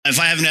If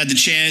I haven't had the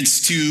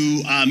chance to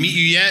meet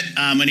you yet,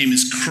 my name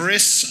is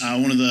Chris,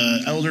 one of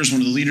the elders,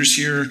 one of the leaders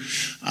here.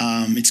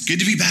 It's good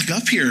to be back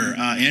up here.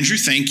 Andrew,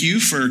 thank you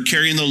for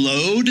carrying the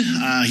load.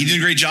 He did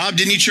a great job,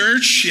 didn't he,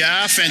 church?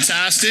 Yeah,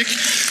 fantastic.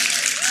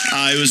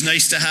 It was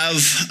nice to have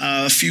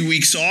a few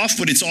weeks off,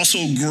 but it's also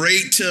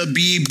great to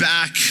be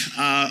back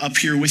up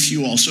here with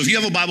you all. So if you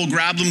have a Bible,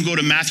 grab them, go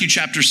to Matthew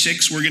chapter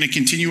 6. We're going to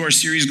continue our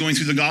series going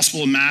through the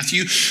Gospel of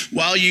Matthew.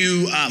 While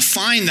you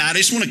find that, I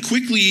just want to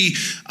quickly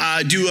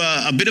do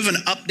a bit of an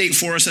update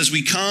for us as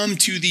we come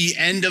to the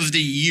end of the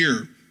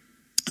year.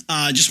 We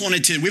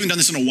haven't done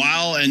this in a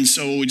while, and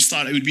so we just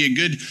thought it would be a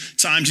good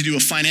time to do a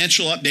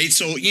financial update.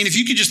 So Ian, if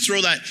you could just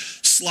throw that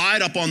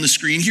slide up on the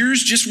screen.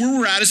 Here's just where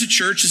we're at as a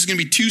church. This is going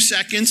to be 2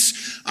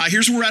 seconds.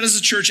 Here's where we're at as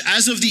a church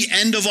as of the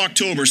end of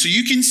October. So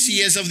you can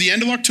see as of the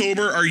end of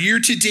October, our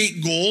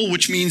year-to-date goal,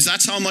 which means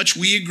that's how much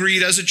we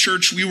agreed as a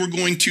church we were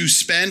going to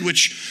spend,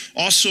 which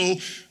also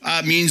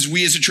means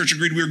we as a church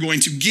agreed we were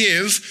going to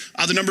give.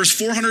 The number is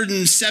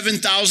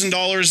 $407,000,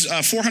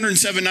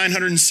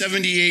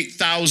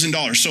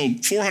 $407,978,000. So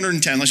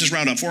 410, let's just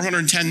round up,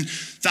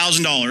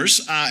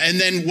 $410,000. And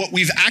then what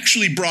we've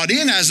actually brought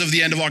in as of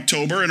the end of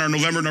October, and our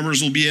November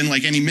numbers will be in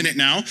like any minute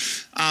now,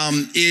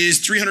 is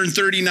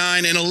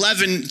 $339,000 and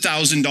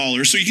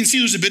 $11,000. So you can see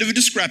there's a bit of a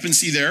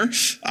discrepancy there,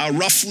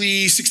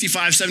 roughly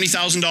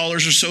 $65,000, $70,000 or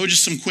so,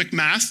 just some quick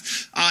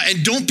math.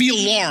 And don't be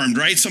alarmed,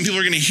 right? Some people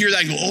are going to hear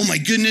that and go, oh my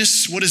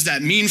goodness, what does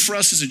that mean for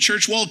us as a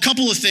church? Well, a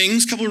couple of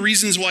things, a couple of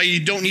reasons why you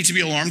don't need to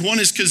be alarmed. One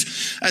is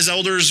because as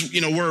elders,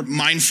 we're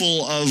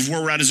mindful of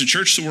where we're at as a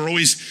church, so we're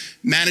always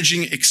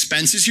managing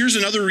expenses. Here's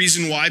another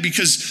reason why,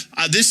 because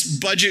this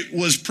budget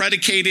was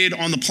predicated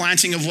on the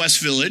planting of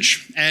West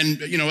Village. And,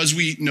 as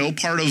we know,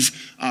 part of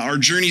our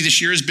journey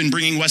this year has been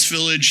bringing West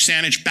Village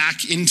Saanich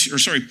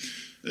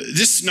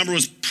this number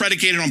was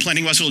predicated on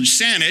planting West Village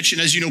Saanich,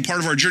 and as you know, part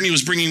of our journey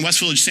was bringing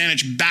West Village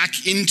Saanich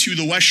back into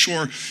the West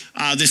Shore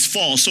this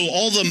fall. So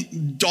all the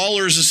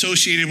dollars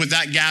associated with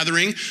that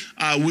gathering,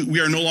 we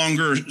are no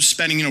longer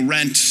spending,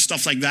 rent,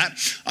 stuff like that.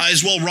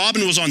 As well,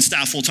 Robin was on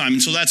staff full time,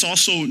 and so that's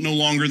also no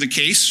longer the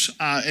case.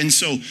 And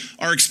so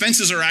our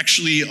expenses are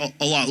actually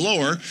a lot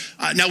lower.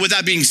 Now, with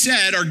that being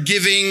said, our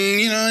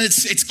giving,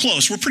 it's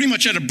close. We're pretty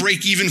much at a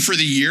break even for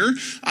the year.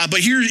 But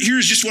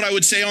here's just what I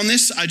would say on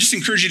this. I just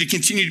encourage you to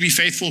continue to be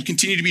faithful,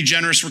 continue to be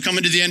generous. We're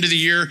coming to the end of the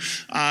year,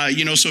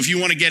 so if you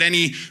want to get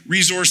any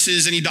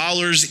resources, any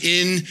dollars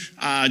in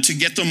to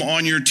get them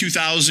on your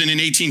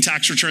 2018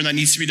 tax return, that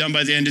needs to be done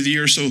by the end of the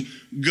year. So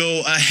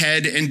go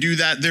ahead and do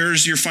that.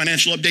 There's your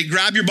financial update.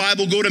 Grab your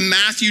Bible, go to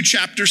Matthew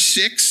chapter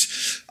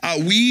 6.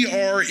 We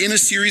are in a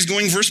series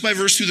going verse by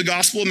verse through the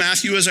Gospel of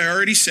Matthew, as I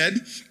already said.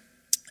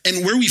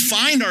 And where we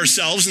find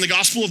ourselves in the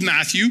Gospel of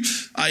Matthew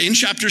in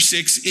chapter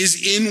 6 is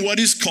in what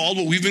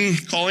we've been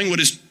calling what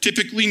is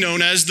typically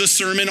known as the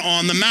Sermon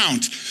on the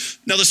Mount.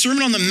 Now, the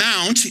Sermon on the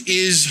Mount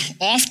is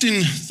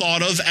often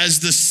thought of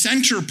as the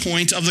center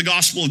point of the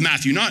Gospel of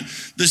Matthew. Not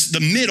the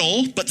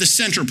middle, but the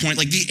center point,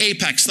 like the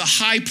apex, the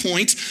high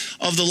point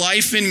of the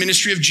life and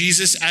ministry of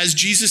Jesus as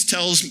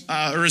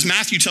as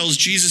Matthew tells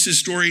Jesus'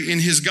 story in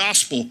his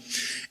Gospel.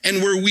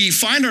 And where we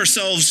find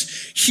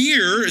ourselves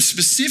here,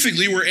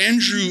 specifically where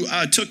Andrew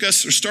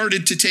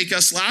started to take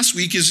us last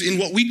week, is in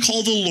what we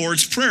call the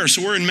Lord's Prayer.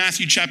 So we're in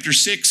Matthew chapter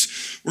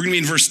 6. We're going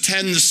to be in verse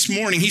 10 this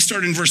morning. He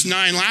started in verse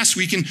 9 last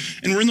week, and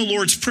we're in the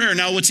Lord's Prayer.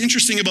 Now, what's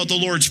interesting about the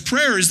Lord's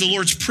Prayer is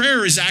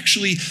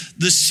actually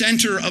the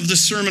center of the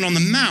Sermon on the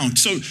Mount.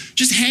 So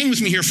just hang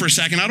with me here for a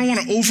second. I don't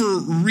want to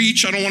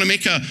overreach. I don't want to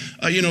make a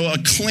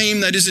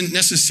claim that isn't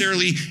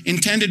necessarily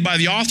intended by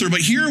the author. But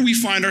here we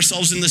find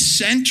ourselves in the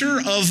center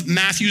of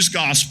Matthew's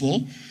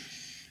Gospel.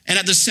 And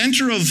at the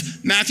center of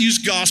Matthew's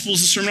Gospel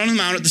is the Sermon on the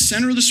Mount. At the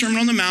center of the Sermon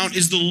on the Mount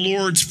is the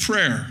Lord's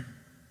Prayer.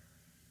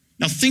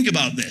 Now think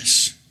about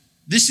this.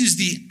 This is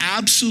the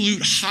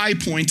absolute high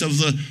point of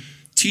the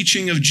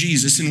teaching of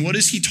Jesus. And what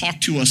does he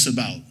talk to us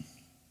about?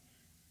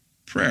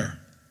 Prayer.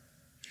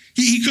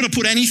 He could have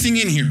put anything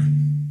in here,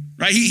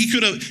 right? He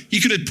could have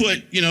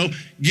put,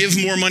 give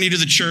more money to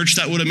the church.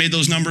 That would have made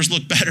those numbers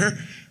look better,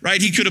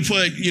 right? He could have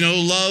put,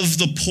 love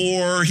the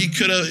poor. He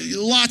could have,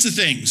 lots of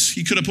things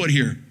he could have put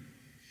here.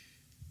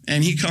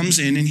 And he comes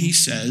in and he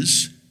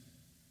says,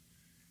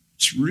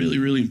 it's really,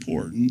 really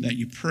important that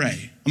you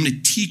pray. I'm going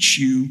to teach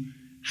you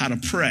how to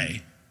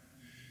pray.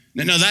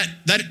 Now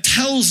that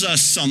tells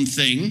us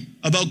something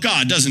about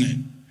God, doesn't it?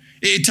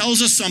 It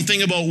tells us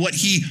something about what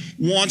he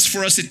wants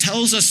for us. It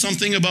tells us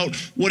something about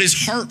what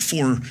his heart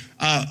for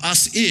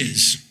us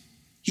is.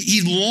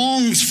 He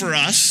longs for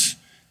us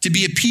to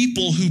be a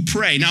people who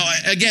pray. Now,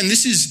 again,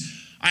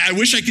 I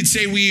wish I could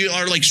say we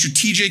are like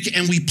strategic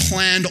and we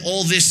planned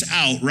all this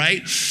out,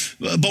 right?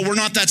 But we're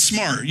not that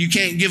smart. You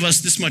can't give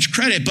us this much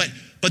credit, but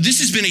this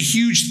has been a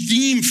huge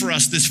theme for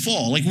us this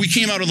fall. Like we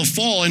came out of the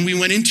fall and we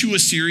went into a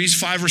series,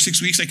 5 or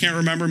 6 weeks, I can't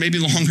remember, maybe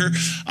longer,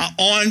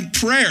 on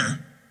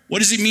prayer. What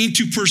does it mean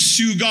to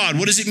pursue God?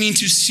 What does it mean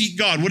to seek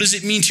God? What does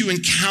it mean to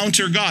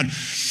encounter God?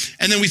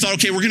 And then we thought,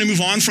 okay, we're going to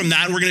move on from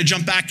that. We're going to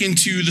jump back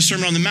into the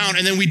Sermon on the Mount.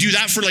 And then we do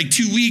that for like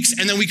 2 weeks.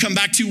 And then we come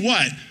back to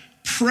what?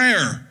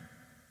 Prayer.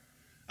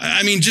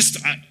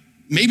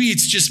 Maybe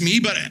it's just me,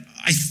 but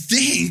I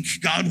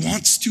think God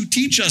wants to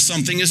teach us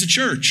something as a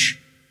church.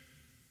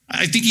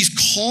 I think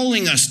he's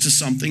calling us to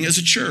something as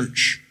a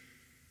church.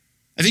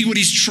 I think what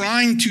he's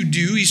trying to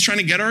do, he's trying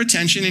to get our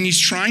attention, and he's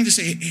trying to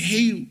say,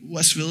 hey,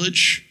 West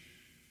Village,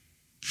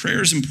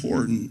 prayer is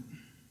important.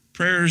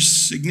 Prayer is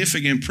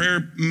significant.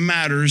 Prayer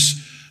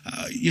matters.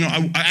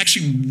 I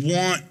actually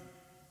want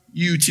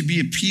you to be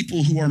a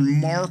people who are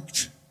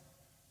marked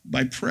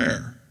by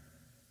prayer.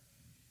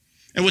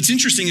 And what's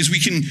interesting is we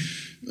can,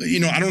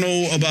 I don't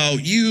know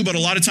about you, but a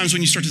lot of times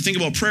when you start to think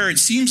about prayer, it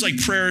seems like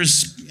prayer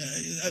is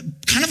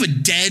kind of a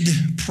dead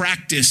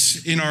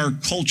practice in our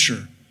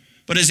culture.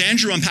 But as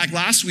Andrew unpacked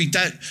last week,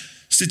 that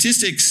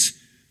statistics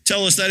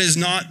tell us that is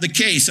not the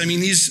case.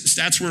 These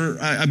stats were,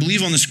 I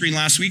believe, on the screen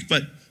last week,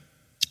 but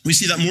we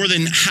see that more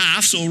than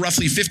half, so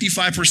roughly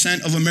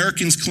 55% of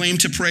Americans claim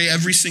to pray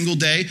every single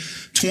day.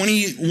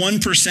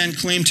 21%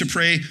 claim to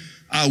pray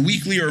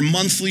weekly or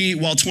monthly,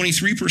 while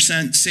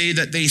 23% say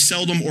that they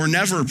seldom or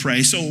never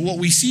pray. So what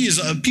we see is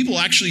people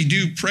actually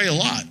do pray a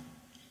lot.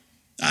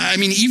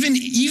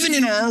 Even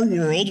in our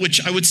world,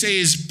 which I would say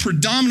is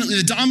predominantly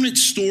the dominant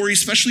story,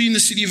 especially in the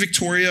city of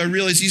Victoria. I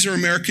realize these are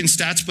American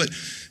stats, but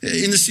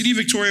in the city of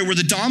Victoria, where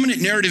the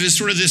dominant narrative is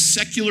sort of this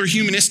secular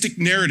humanistic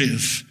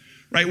narrative,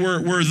 right?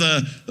 Where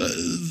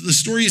the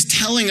story is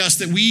telling us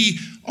that we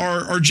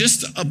are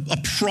just a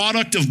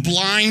product of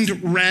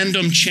blind,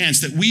 random chance,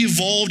 that we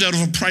evolved out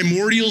of a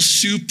primordial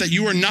soup, that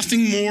you are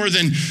nothing more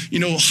than,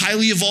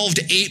 highly evolved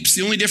apes.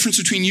 The only difference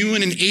between you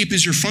and an ape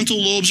is your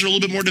frontal lobes are a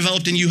little bit more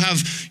developed, and you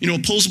have,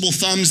 opposable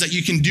thumbs that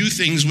you can do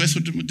things with.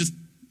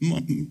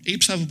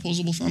 Apes have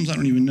opposable thumbs? I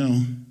don't even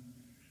know.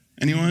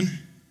 Anyone?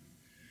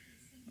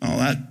 Oh,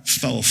 that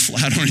fell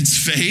flat on its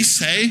face,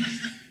 hey?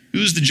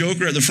 Who's the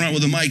joker at the front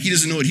with the mic? He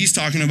doesn't know what he's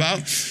talking about.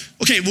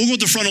 Okay, we'll go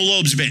with the frontal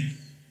lobes bit.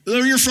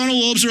 Your frontal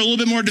lobes are a little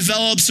bit more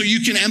developed, so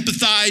you can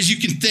empathize, you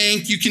can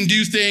think, you can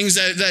do things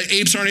that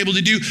apes aren't able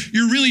to do.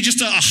 You're really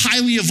just a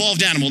highly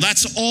evolved animal.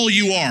 That's all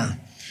you are.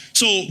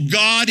 So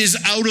God is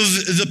out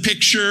of the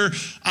picture.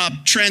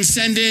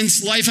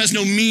 Transcendence, life has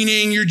no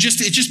meaning. It's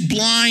just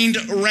blind,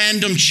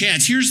 random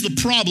chance. Here's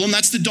the problem.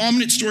 That's the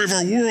dominant story of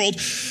our world,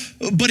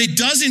 but it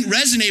doesn't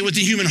resonate with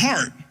the human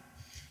heart.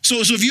 So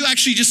if you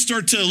actually just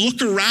start to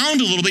look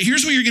around a little bit,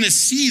 here's what you're going to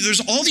see.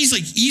 There's all these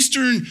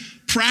Eastern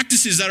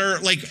practices that are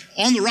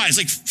on the rise.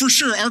 For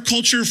sure, our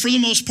culture, for the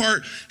most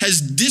part,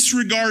 has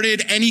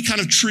disregarded any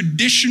kind of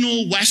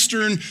traditional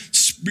Western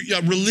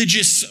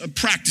religious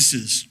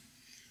practices.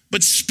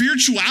 But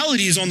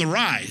spirituality is on the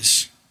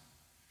rise.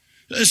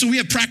 So we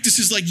have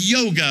practices like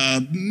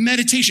yoga,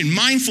 meditation,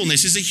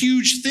 mindfulness is a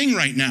huge thing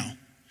right now.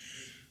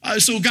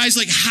 So guys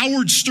like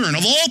Howard Stern,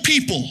 of all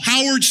people,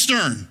 Howard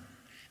Stern,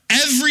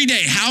 every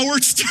day,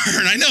 Howard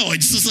Stern, I know,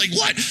 it's just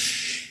what?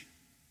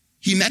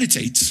 He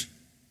meditates.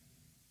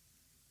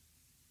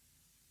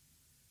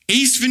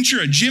 Ace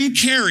Ventura, Jim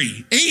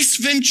Carrey, Ace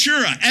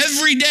Ventura,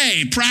 every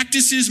day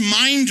practices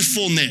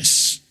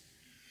mindfulness.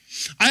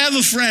 I have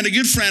a friend, a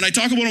good friend. I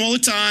talk about him all the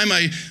time.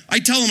 I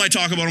tell him I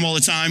talk about him all the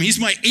time. He's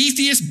my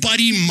atheist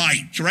buddy,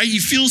 Mike, right? He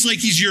feels like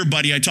he's your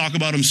buddy. I talk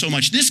about him so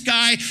much. This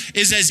guy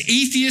is as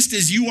atheist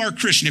as you are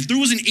Christian. If there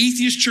was an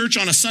atheist church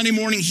on a Sunday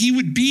morning, he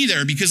would be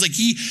there because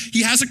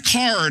he has a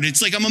card.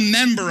 It's I'm a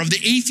member of the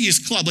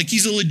atheist club.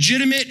 He's a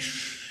legitimate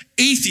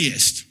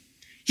atheist.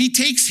 He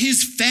takes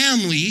his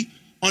family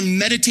on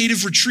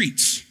meditative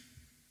retreats.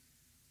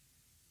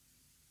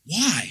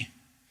 Why?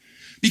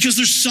 Because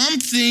there's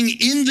something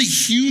in the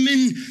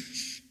human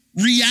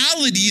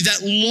reality that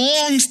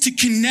longs to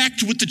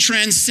connect with the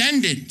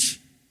transcendent.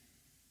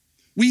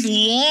 We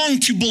long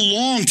to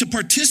belong, to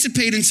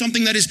participate in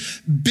something that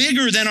is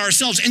bigger than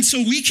ourselves. And so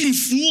we can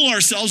fool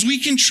ourselves, we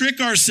can trick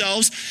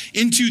ourselves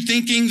into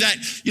thinking that,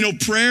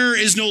 prayer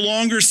is no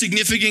longer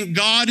significant,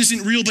 God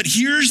isn't real. But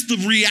here's the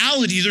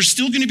reality. There's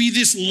still going to be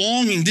this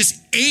longing, this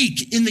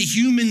ache in the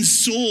human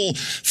soul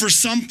for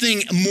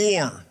something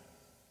more.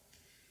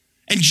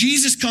 And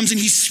Jesus comes and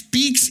he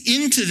speaks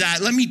into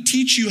that. Let me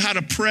teach you how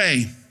to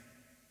pray.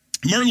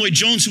 Martin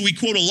Lloyd-Jones, who we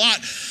quote a lot,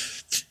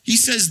 he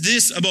says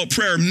this about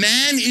prayer: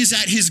 man is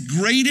at his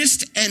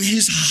greatest and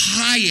his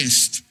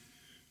highest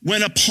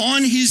when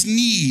upon his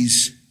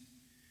knees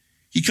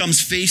he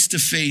comes face to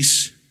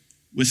face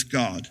with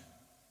God.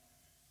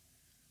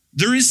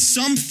 There is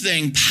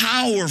something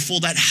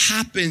powerful that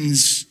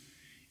happens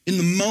in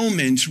the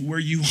moment where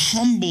you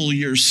humble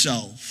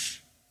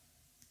yourself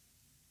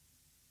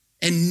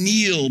and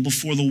kneel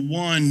before the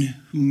one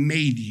who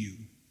made you.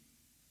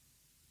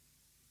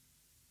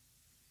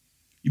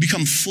 You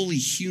become fully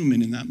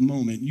human in that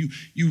moment. You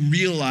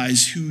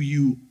realize who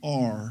you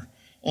are.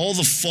 All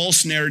the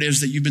false narratives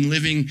that you've been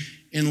living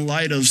in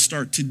light of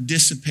start to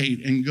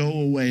dissipate and go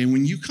away. And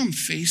when you come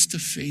face to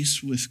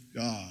face with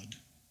God,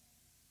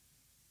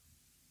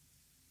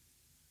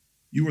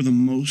 you are the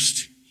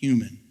most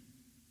human.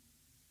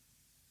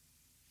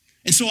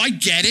 And so I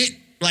get it,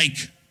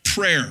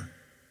 prayer.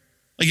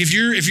 If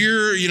you're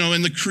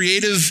in the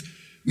creative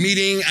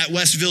meeting at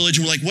West Village,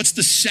 we're what's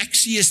the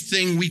sexiest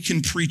thing we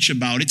can preach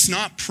about? It's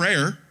not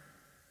prayer.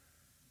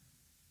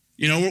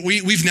 You know,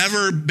 we've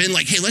never been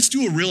like, hey, let's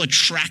do a real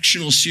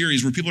attractional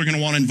series where people are going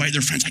to want to invite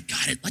their friends. I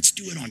got it. Let's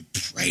do it on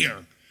prayer.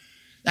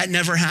 That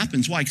never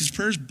happens. Why? Because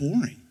prayer is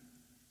boring.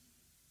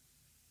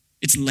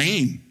 It's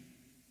lame.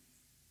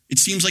 It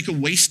seems like a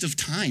waste of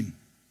time.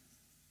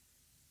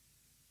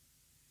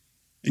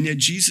 And yet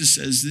Jesus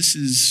says this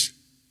is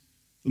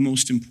the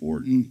most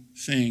important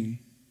thing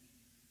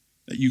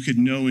that you could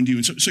know and do.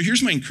 And so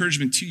here's my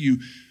encouragement to you.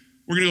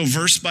 We're going to go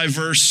verse by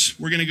verse.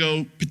 We're going to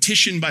go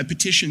petition by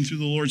petition through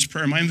the Lord's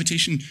Prayer. My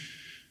invitation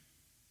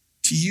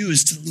to you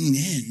is to lean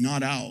in,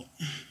 not out.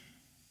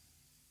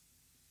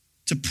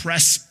 To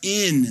press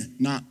in,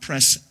 not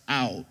press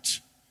out.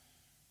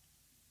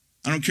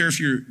 I don't care if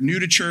you're new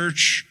to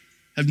church,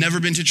 have never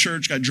been to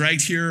church, got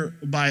dragged here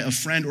by a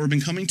friend, or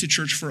been coming to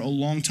church for a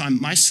long time.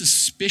 My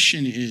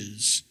suspicion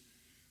is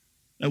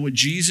that what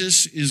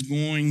Jesus is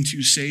going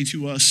to say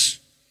to us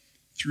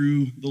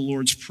through the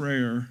Lord's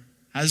Prayer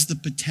has the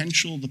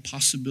potential, the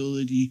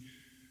possibility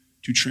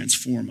to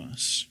transform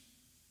us.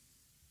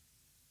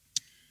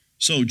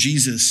 So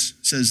Jesus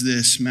says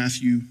this,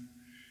 Matthew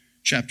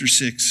chapter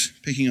 6,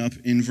 picking up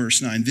in verse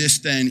 9. This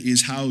then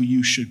is how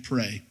you should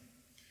pray.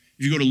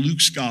 If you go to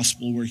Luke's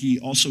gospel, where he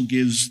also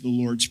gives the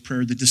Lord's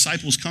Prayer, the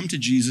disciples come to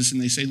Jesus and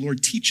they say,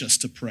 Lord, teach us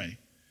to pray.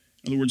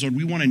 In other words, Lord,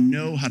 we want to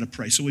know how to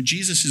pray. So what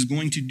Jesus is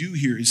going to do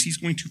here is he's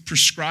going to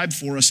prescribe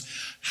for us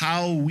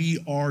how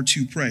we are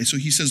to pray. So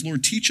he says,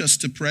 Lord, teach us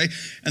to pray.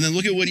 And then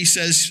look at what he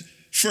says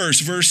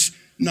first. Verse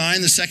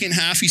 9, the second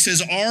half, he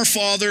says, Our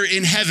Father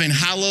in heaven,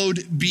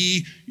 hallowed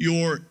be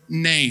your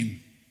name.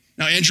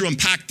 Now, Andrew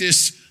unpacked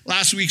this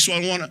last week, so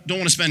I don't want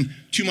to spend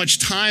too much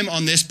time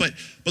on this, but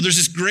there's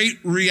this great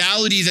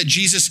reality that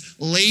Jesus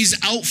lays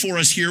out for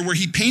us here where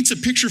he paints a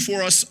picture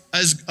for us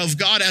of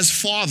God as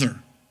Father.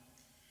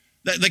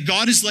 That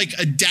God is like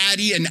a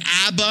daddy, an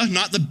Abba,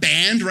 not the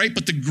band, right?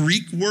 But the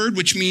Greek word,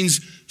 which means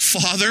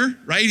father,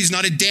 right? He's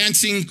not a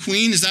dancing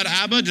queen. Is that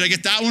Abba? Did I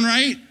get that one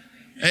right?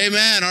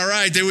 Amen. All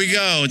right, there we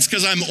go. It's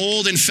because I'm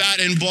old and fat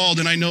and bald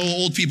and I know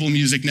old people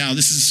music now.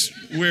 This is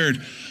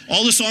weird.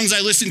 All the songs I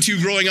listened to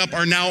growing up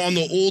are now on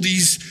the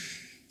oldies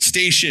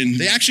station.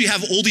 They actually have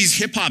oldies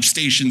hip hop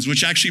stations,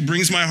 which actually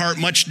brings my heart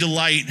much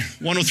delight.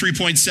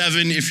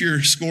 103.7 if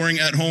you're scoring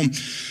at home.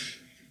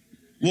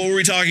 What were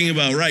we talking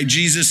about? Right,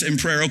 Jesus and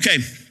prayer. Okay.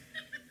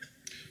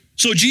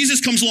 So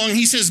Jesus comes along and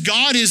he says,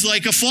 God is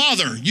like a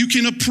father. You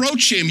can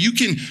approach him. You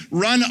can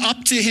run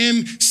up to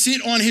him, sit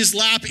on his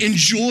lap,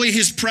 enjoy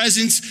his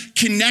presence,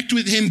 connect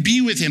with him, be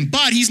with him.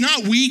 But he's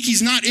not weak.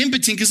 He's not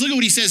impotent, because look at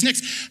what he says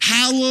next.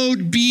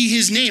 Hallowed be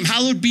his name.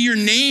 Hallowed be your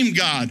name,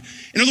 God.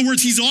 In other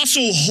words, he's also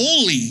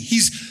holy.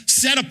 He's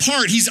set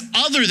apart. He's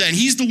other than.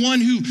 He's the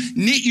one who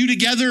knit you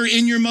together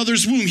in your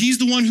mother's womb. He's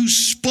the one who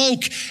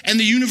spoke and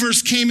the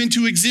universe came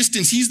into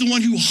existence. He's the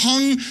one who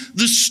hung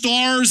the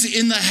stars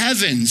in the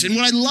heavens. And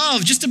what I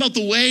love just about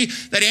the way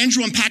that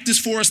Andrew unpacked this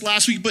for us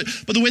last week, but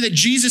the way that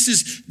Jesus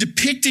is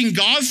depicting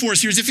God for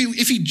us here is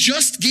if he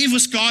just gave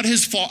us God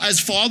as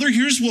Father,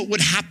 here's what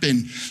would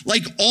happen.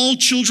 Like all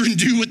children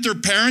do with their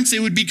parents, they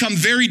would become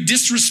very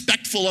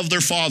disrespectful of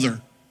their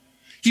father.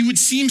 He would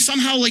seem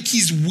somehow like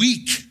he's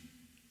weak.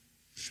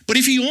 But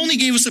if he only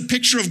gave us a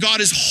picture of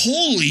God as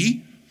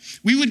holy,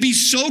 we would be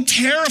so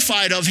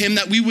terrified of him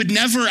that we would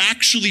never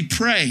actually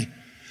pray.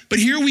 But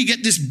here we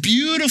get this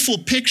beautiful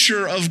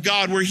picture of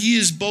God where he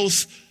is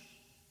both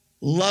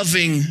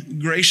loving,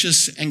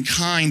 gracious, and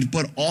kind,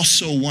 but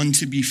also one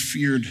to be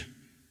feared.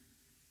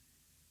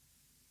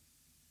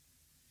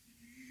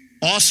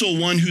 Also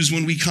one who's,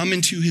 when we come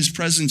into his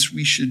presence,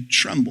 we should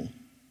tremble.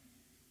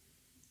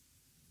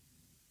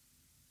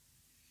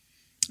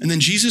 And then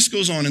Jesus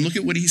goes on, and look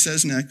at what he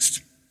says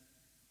next.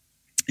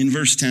 In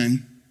verse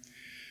 10,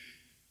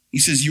 he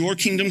says, your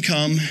kingdom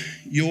come,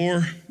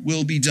 your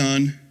will be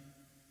done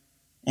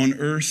on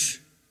earth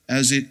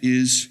as it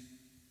is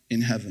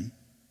in heaven.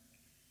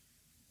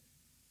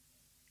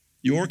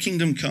 Your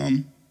kingdom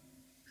come,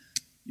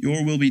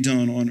 your will be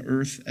done on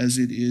earth as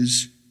it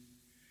is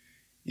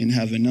in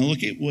heaven. Now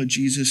look at what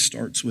Jesus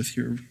starts with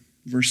here.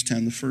 Verse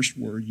 10, the first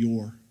word,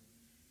 your.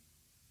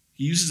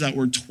 He uses that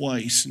word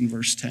twice in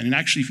verse 10. And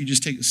actually, if you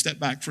just take a step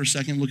back for a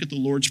second, look at the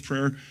Lord's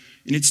Prayer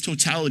in its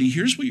totality,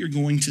 here's what you're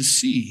going to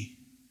see.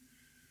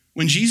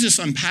 When Jesus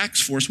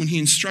unpacks for us, when he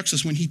instructs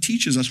us, when he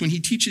teaches us, when he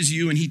teaches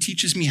you and he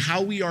teaches me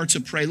how we are to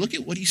pray, look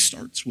at what he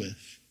starts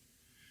with.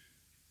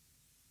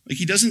 Like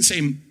he doesn't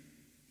say,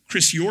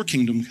 Chris, your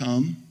kingdom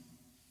come.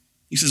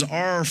 He says,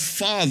 our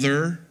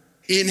Father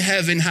in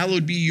heaven,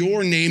 hallowed be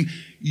your name,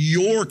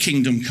 your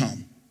kingdom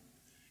come.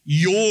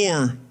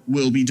 Your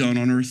will be done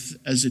on earth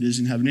as it is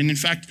in heaven. And in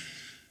fact,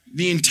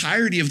 the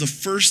entirety of the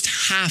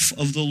first half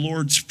of the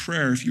Lord's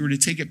Prayer, if you were to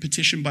take it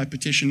petition by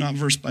petition, not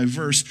verse by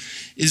verse,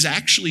 is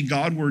actually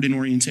Godward in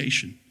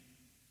orientation.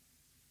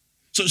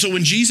 So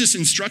when Jesus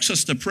instructs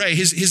us to pray,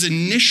 his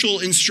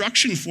initial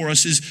instruction for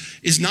us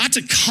is not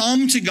to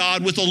come to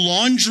God with a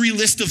laundry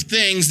list of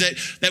things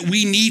that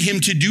we need him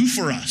to do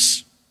for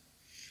us,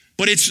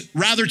 but it's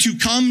rather to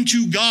come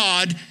to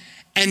God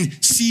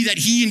and see that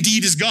he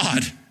indeed is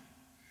God.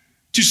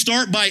 to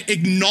start by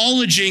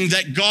acknowledging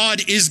that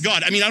God is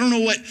God. I mean, I don't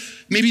know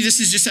maybe this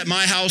is just at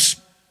my house,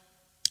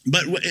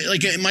 but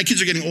like my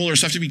kids are getting older,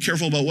 so I have to be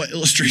careful about what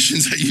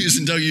illustrations I use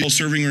and tell you while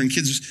serving or in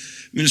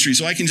kids ministry.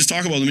 So I can just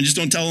talk about them and just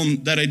don't tell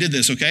them that I did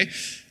this, okay?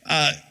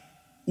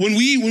 When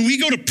we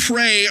go to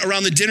pray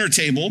around the dinner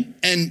table,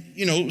 and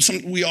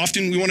we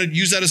want to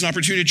use that as an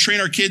opportunity to train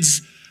our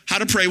kids how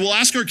to pray. We'll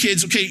ask our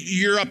kids, okay,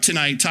 you're up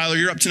tonight, Tyler,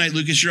 you're up tonight,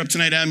 Lucas, you're up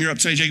tonight, Adam, you're up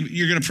tonight, Jacob,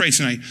 you're going to pray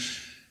tonight.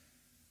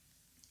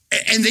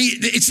 And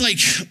it's like,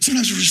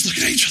 sometimes we're just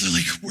looking at each other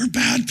like, we're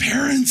bad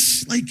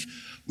parents. Like,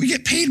 we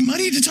get paid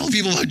money to tell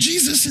people about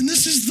Jesus, and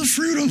this is the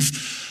fruit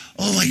of,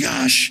 oh my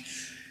gosh.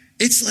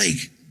 It's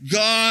like,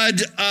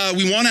 God,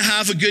 we want to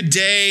have a good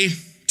day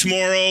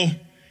tomorrow,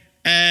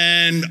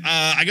 and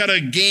I got a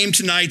game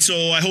tonight,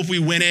 so I hope we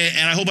win it,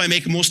 and I hope I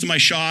make most of my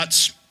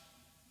shots.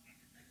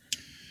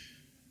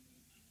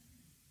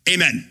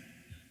 Amen.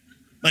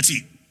 Let's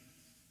eat.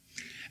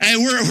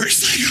 And we're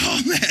just like,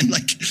 oh man,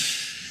 like,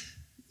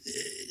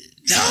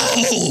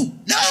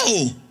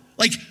 no.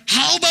 Like,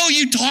 how about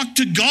you talk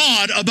to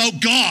God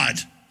about God?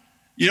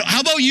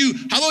 How about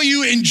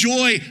you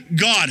enjoy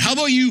God? How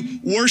about you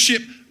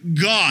worship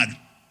God?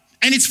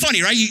 And it's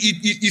funny, right?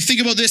 You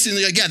think about this and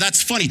you're like, yeah,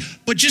 that's funny.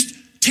 But just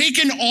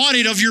take an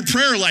audit of your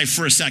prayer life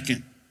for a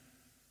second.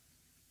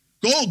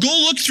 Go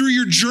look through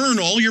your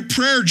journal, your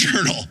prayer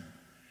journal,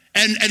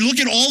 and look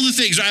at all the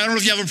things. I don't know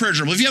if you have a prayer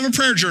journal. If you have a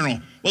prayer journal,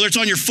 whether it's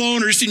on your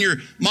phone or just in your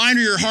mind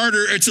or your heart,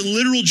 or it's a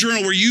literal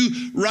journal where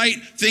you write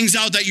things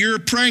out that you're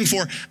praying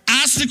for,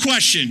 ask the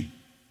question,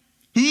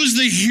 who's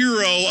the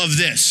hero of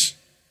this?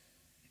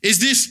 Is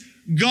this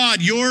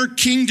God, your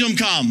kingdom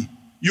come,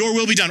 your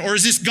will be done? Or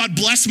is this God,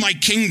 bless my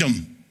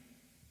kingdom,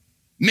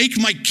 make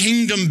my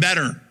kingdom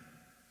better?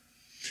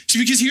 See,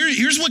 because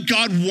here's what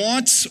God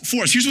wants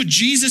for us. Here's what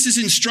Jesus is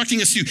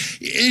instructing us to do.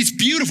 It's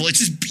beautiful. It's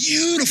this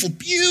beautiful,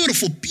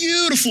 beautiful,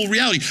 beautiful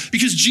reality,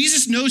 because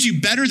Jesus knows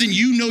you better than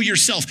you know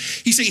yourself.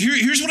 He's saying,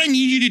 here's what I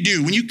need you to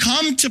do. When you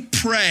come to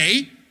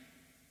pray,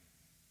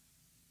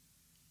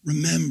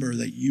 remember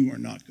that you are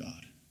not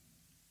God.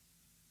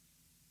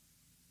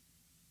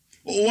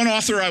 One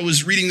author I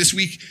was reading this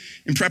week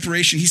in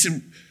preparation, he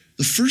said,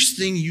 the first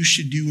thing you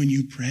should do when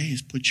you pray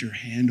is put your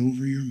hand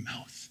over your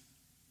mouth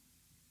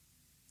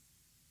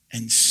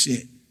and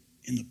sit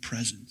in the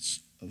presence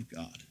of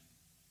God.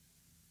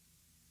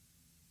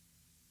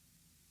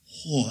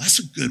 Oh, that's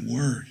a good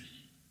word.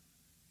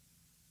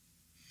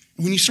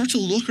 And when you start to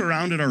look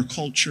around at our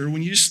culture,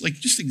 when you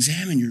just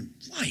examine your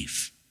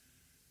life,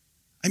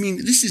 I mean,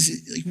 this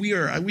is like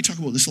we talk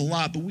about this a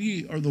lot, but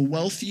we are the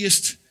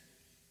wealthiest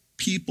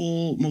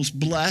people, most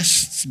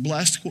blessed,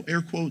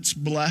 air quotes,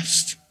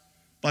 blessed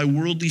by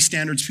worldly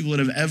standards, people that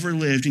have ever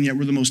lived, and yet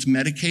we're the most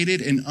medicated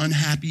and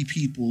unhappy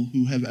people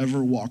who have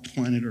ever walked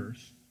planet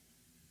Earth.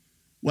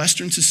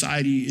 Western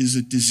society is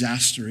a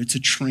disaster. It's a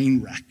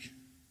train wreck.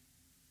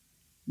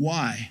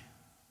 Why?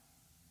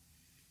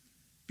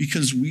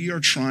 Because we are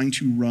trying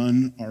to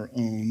run our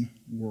own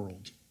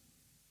world.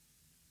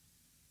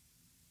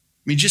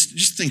 I mean,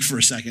 just think for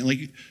a second.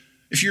 Like,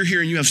 if you're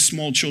here and you have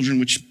small children,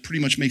 which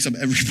pretty much makes up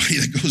everybody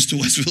that goes to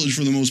West Village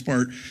for the most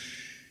part,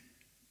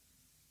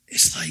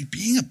 it's like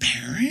being a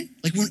parent.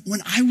 Like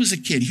when I was a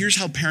kid, here's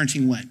how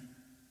parenting went.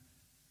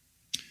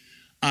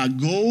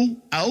 Go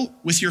out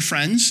with your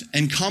friends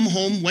and come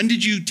home. When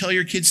did you tell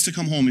your kids to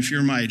come home if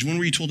you're my age? When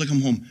were you told to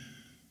come home?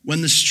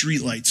 When the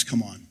street lights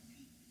come on.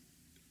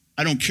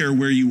 I don't care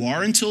where you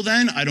are until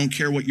then. I don't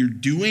care what you're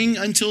doing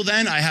until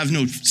then. I have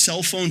no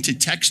cell phone to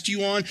text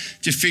you on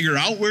to figure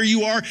out where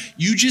you are.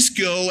 You just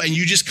go and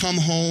you just come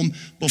home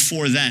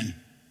before then.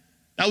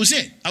 That was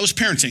it. That was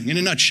parenting in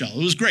a nutshell.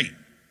 It was great.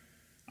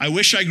 I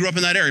wish I grew up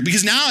in that area,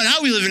 because now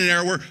we live in an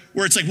era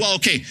where it's like, well,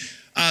 okay,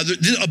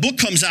 a book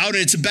comes out and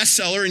it's a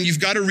bestseller and you've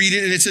got to read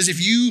it, and it says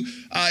if you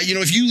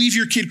leave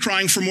your kid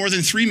crying for more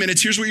than 3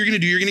 minutes, here's what you're going to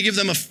do. You're going to give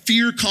them a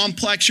fear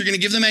complex. You're going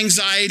to give them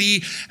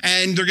anxiety,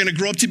 and they're going to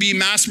grow up to be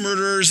mass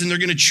murderers, and they're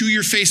going to chew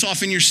your face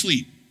off in your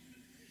sleep.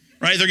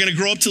 Right? They're going to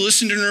grow up to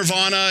listen to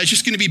Nirvana. It's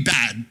just going to be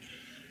bad,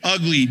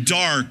 ugly,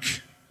 dark.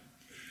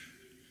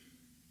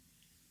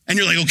 And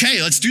you're like,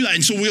 okay, let's do that.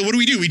 And so what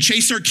do? We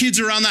chase our kids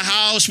around the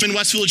house. When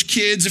West Village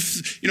kids,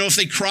 if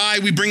they cry,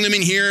 we bring them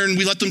in here and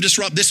we let them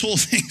disrupt this whole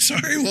thing.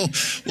 Sorry, well,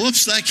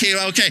 whoops, that came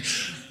out. Okay.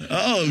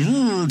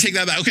 Oh, take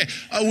that back. Okay.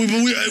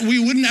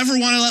 We wouldn't ever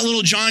want to let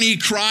little Johnny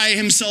cry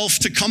himself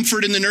to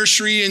comfort in the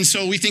nursery. And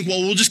so we think,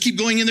 well, we'll just keep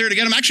going in there to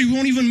get him. Actually, we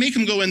won't even make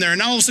him go in there. And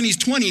now all of a sudden he's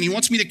 20 and he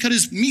wants me to cut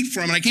his meat for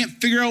him. And I can't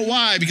figure out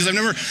why, because I've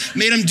never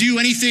made him do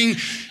anything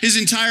his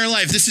entire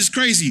life. This is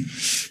crazy.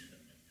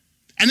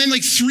 And then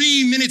like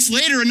 3 minutes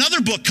later, another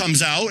book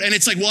comes out, and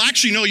it's like, well,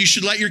 actually, no, you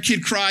should let your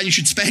kid cry, and you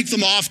should spank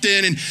them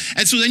often.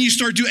 And so then you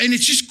start doing, and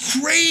it's just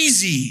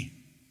crazy.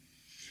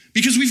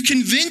 Because we've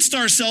convinced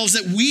ourselves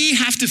that we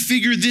have to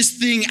figure this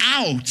thing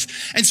out.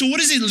 And so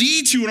what does it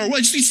lead to in our world?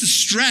 It just leads to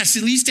stress,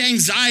 it leads to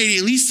anxiety,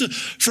 it leads to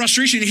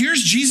frustration. And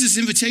here's Jesus'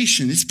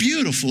 invitation. It's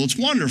beautiful, it's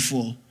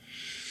wonderful.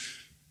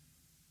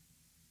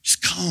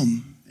 Just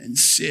come and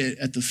sit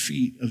at the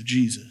feet of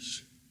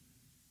Jesus.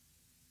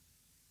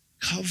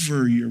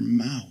 Cover your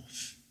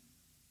mouth.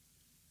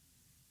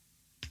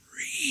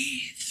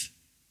 Breathe.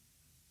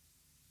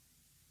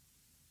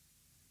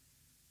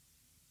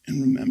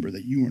 And remember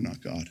that you are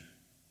not God,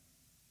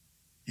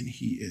 and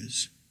he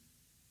is.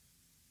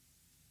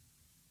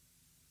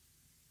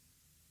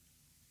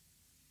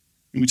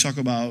 And we talk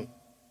about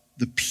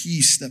the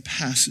peace that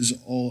passes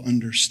all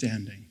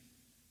understanding.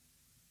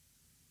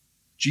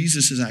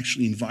 Jesus is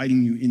actually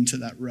inviting you into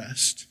that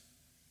rest.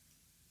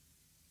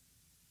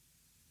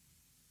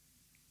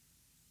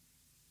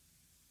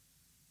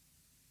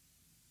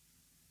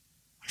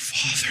 Our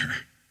Father,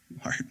 who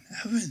art in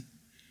heaven.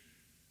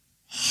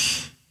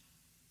 Oh,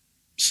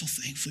 I'm so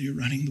thankful you're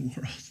running the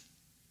world.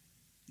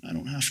 I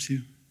don't have to.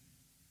 I'm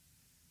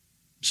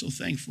so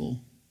thankful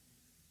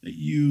that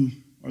you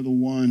are the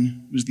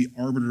one who is the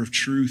arbiter of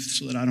truth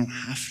so that I don't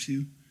have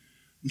to.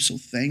 I'm so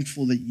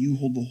thankful that you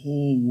hold the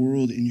whole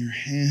world in your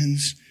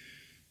hands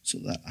so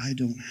that I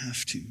don't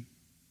have to.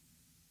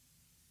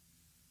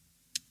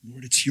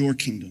 Lord, it's your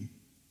kingdom,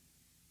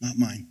 not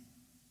mine.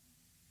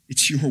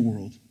 It's your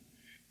world.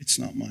 It's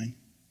not mine.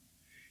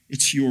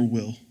 It's your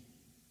will.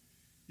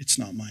 It's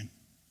not mine.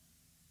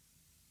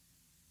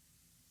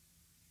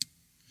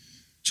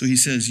 So he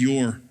says,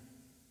 your.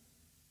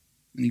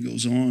 And he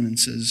goes on and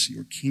says,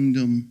 your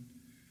kingdom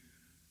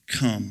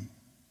come.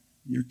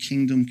 Your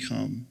kingdom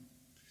come.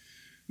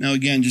 Now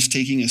again, just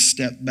taking a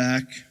step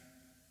back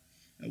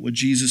at what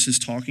Jesus is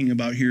talking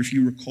about here. If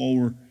you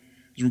recall,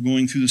 as we're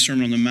going through the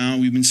Sermon on the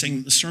Mount, we've been saying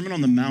that the Sermon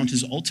on the Mount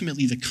is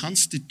ultimately the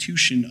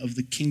constitution of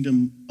the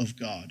kingdom of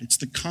God. It's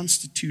the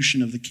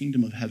constitution of the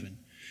kingdom of heaven.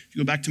 If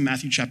you go back to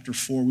Matthew chapter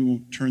 4, we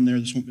won't turn there,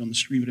 this won't be on the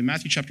screen, but in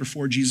Matthew chapter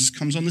 4, Jesus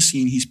comes on the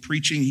scene, he's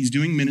preaching, he's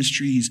doing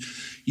ministry,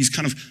 he's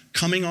kind of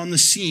coming on the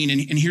scene,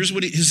 and here's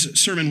what his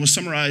sermon was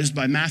summarized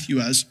by Matthew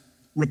as,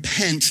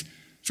 repent,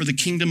 for the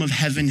kingdom of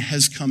heaven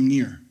has come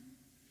near.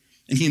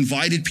 And he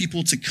invited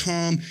people to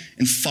come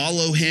and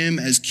follow him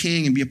as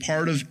king and be a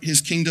part of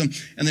his kingdom.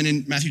 And then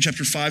in Matthew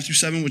chapter 5 through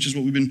 7, which is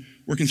what we've been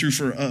working through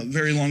for a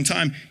very long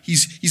time,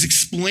 he's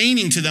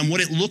explaining to them what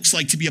it looks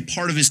like to be a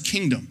part of his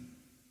kingdom.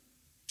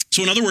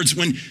 So in other words,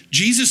 when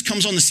Jesus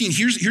comes on the scene,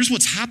 here's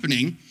what's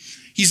happening.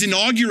 He's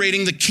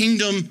inaugurating the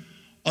kingdom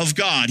of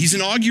God. He's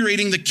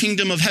inaugurating the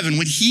kingdom of heaven.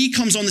 When he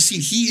comes on the scene,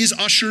 he is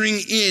ushering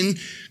in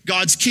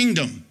God's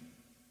kingdom.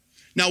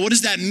 Now, what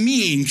does that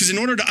mean? Because in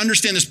order to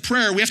understand this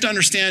prayer, we have to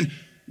understand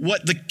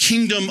what the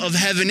kingdom of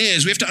heaven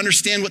is. We have to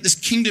understand what this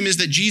kingdom is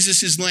that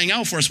Jesus is laying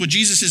out for us. What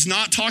Jesus is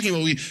not talking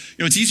about.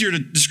 It's easier to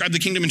describe the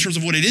kingdom in terms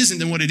of what it isn't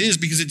than what it is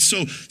because it's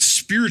so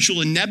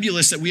spiritual and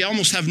nebulous that we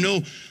almost have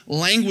no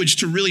language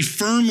to really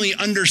firmly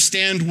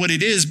understand what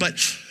it is. But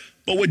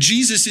what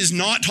Jesus is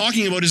not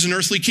talking about is an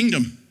earthly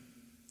kingdom.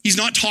 He's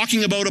not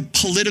talking about a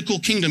political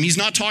kingdom. He's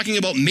not talking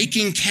about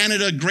making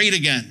Canada great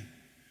again.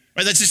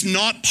 Right? That's just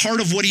not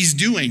part of what he's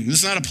doing. This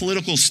is not a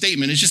political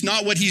statement. It's just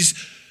not what he's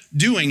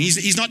doing.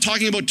 He's not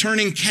talking about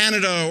turning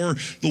Canada or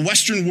the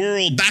Western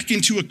world back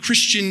into a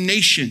Christian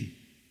nation.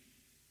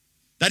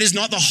 That is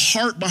not the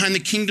heart behind the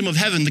kingdom of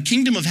heaven. The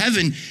kingdom of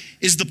heaven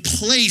is the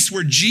place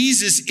where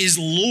Jesus is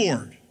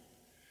Lord.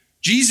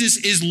 Jesus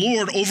is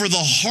Lord over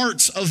the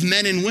hearts of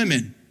men and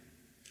women.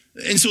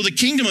 And so the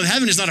kingdom of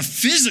heaven is not a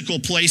physical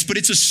place, but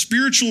it's a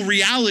spiritual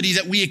reality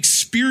that we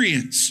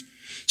experience.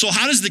 So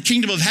how does the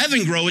kingdom of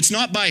heaven grow? It's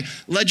not by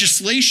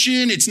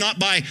legislation. It's not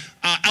by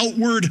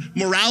outward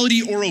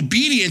morality or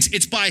obedience.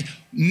 It's by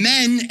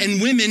men and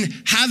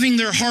women having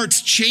their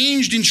hearts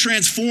changed and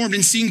transformed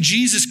and seeing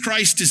Jesus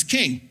Christ as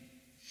king.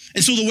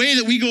 And so the way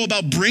that we go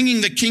about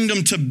bringing the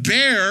kingdom to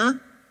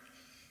bear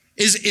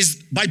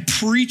is by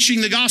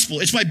preaching the gospel.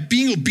 It's by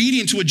being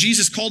obedient to what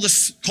Jesus calls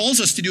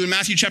us to do in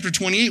Matthew chapter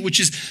 28, which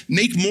is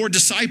make more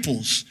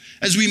disciples.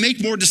 As we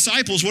make more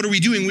disciples, what are we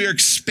doing? We are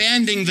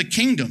expanding the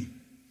kingdom.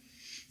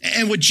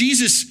 And what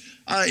Jesus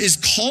is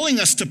calling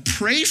us to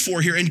pray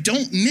for here, and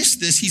don't miss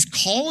this, he's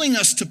calling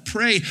us to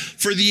pray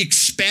for the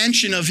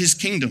expansion of his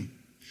kingdom.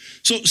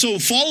 So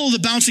follow the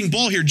bouncing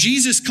ball here.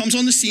 Jesus comes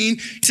on the scene.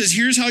 He says,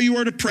 here's how you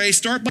are to pray.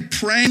 Start by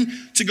praying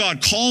to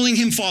God, calling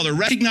him Father,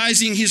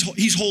 recognizing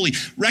he's holy,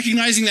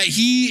 recognizing that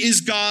he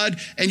is God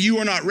and you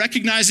are not,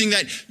 recognizing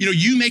that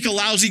you make a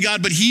lousy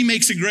God, but he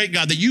makes a great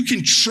God, that you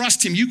can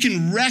trust him. You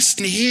can rest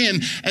in him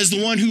as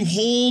the one who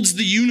holds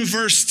the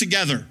universe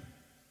together.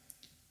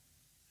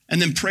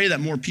 And then pray that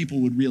more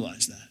people would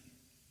realize that.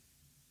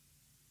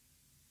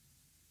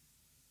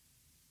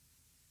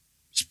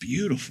 It's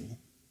beautiful.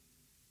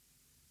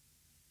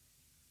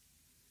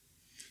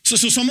 So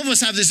some of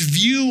us have this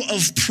view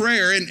of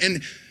prayer,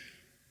 and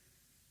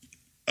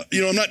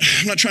I'm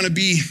not trying to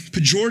be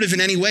pejorative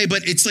in any way,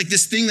 but it's like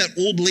this thing that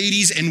old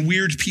ladies and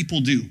weird people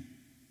do.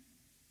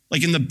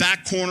 Like in the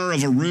back corner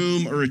of a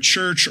room or a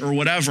church or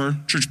whatever,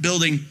 church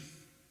building.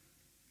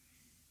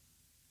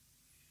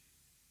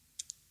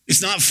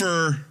 It's not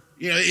for,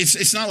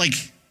 it's not like,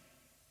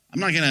 I'm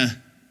not going to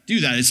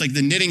do that. It's like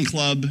the knitting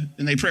club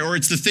and they pray, or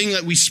it's the thing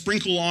that we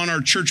sprinkle on our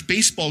church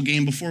baseball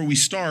game before we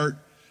start.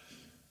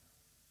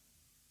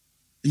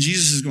 And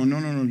Jesus is going,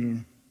 no.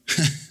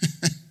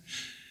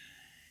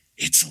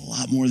 It's a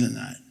lot more than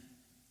that.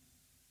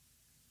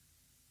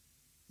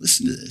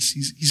 listen to this.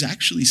 He's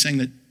actually saying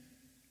that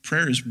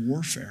prayer is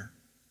warfare.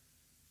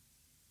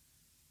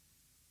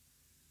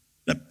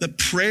 That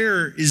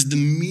prayer is the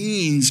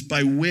means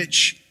by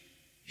which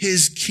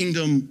his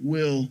kingdom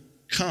will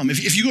come.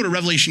 If you go to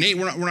Revelation 8,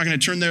 we're not going to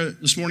turn there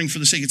this morning for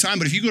the sake of time,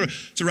 but if you go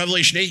to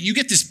Revelation 8, you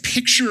get this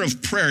picture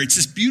of prayer. It's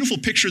this beautiful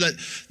picture that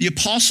the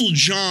Apostle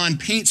John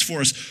paints for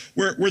us,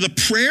 where the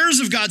prayers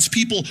of God's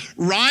people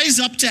rise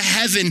up to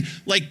heaven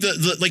like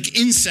like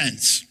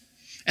incense.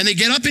 And they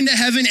get up into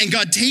heaven and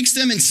God takes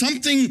them and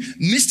something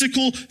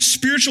mystical,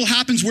 spiritual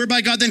happens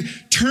whereby God then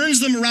turns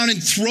them around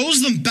and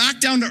throws them back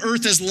down to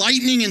earth as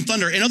lightning and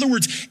thunder. In other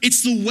words,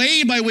 it's the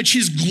way by which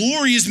his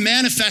glory is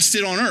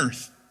manifested on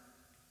earth.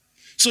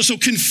 So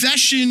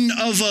confession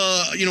of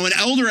an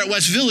elder at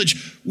West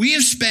Village, we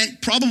have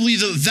spent probably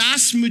the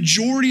vast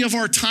majority of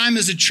our time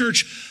as a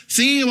church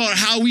thinking about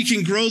how we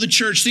can grow the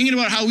church, thinking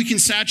about how we can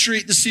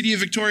saturate the city of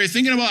Victoria,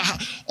 thinking about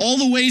all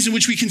the ways in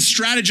which we can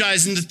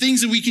strategize and the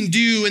things that we can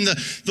do and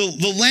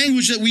the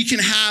language that we can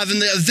have and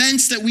the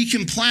events that we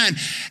can plan.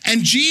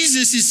 And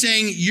Jesus is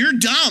saying, you're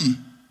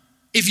dumb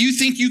if you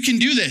think you can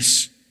do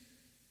this.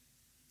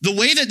 The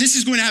way that this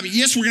is going to happen,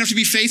 yes, we're going to have to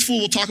be faithful.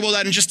 We'll talk about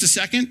that in just a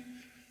second.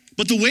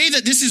 But the way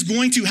that this is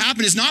going to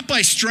happen is not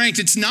by strength,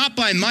 it's not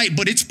by might,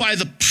 but it's by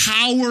the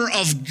power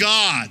of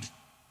God.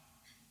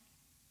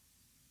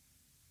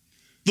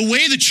 The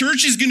way the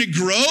church is going to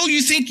grow,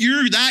 you think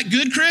you're that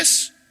good,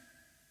 Chris?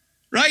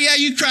 Right? Yeah,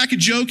 you crack a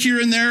joke here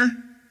and there.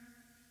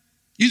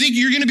 You think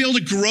you're going to be able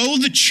to grow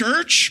the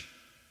church?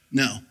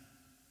 No.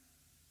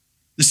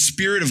 The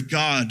Spirit of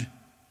God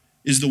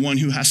is the one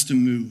who has to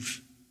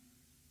move.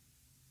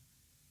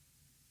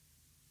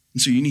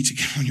 And so you need to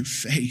get on your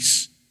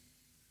face.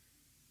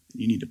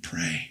 You need to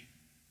pray.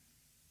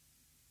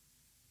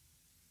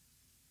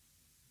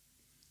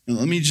 Now,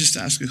 let me just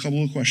ask a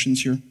couple of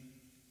questions here.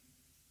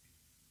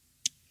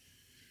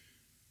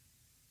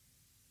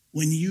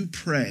 When you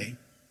pray,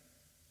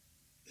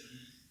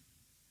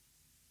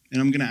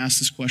 and I'm going to ask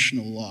this question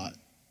a lot,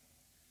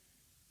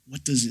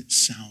 what does it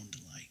sound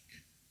like?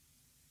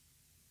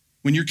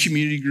 When your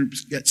community group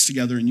gets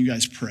together and you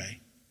guys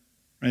pray,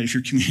 right? If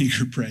your community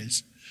group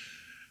prays,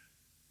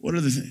 what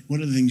are the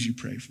things you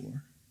pray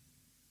for?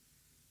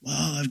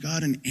 Well, I've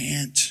got an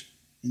aunt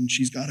and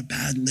she's got a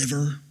bad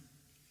liver.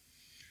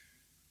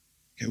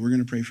 Okay, we're going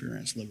to pray for your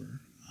aunt's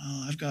liver.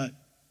 Oh, I've got,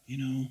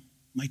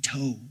 my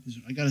toe.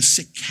 I got a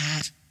sick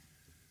cat.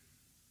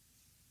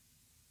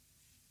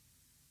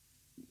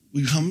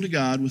 We come to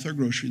God with our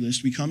grocery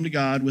list. We come to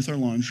God with our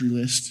laundry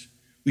list.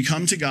 We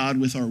come to God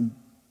with our,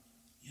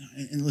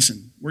 and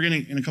listen,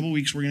 in a couple of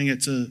weeks, we're going to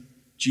get to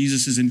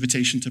Jesus'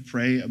 invitation to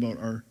pray about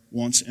our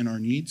wants and our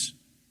needs.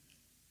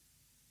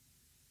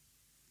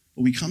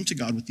 But we come to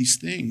God with these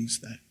things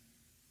that,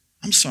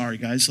 I'm sorry,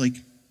 guys, they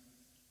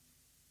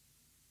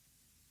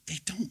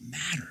don't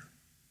matter.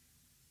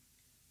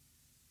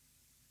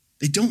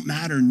 They don't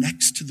matter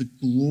next to the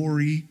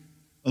glory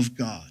of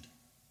God,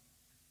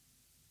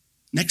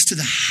 next to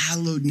the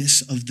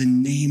hallowedness of the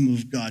name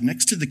of God,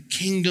 next to the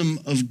kingdom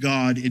of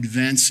God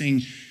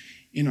advancing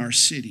in our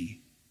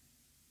city.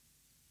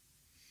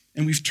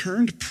 And we've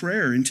turned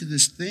prayer into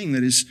this thing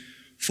that is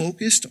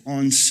focused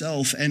on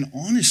self and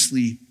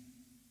honestly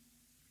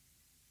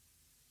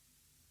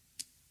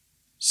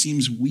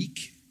seems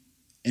weak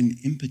and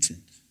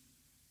impotent.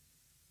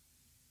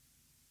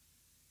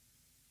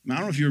 I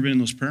don't know if you've ever been in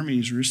those prayer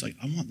meetings where you're just like,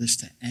 I want this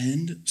to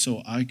end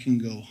so I can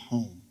go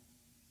home.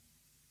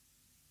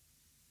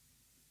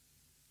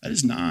 That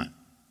is not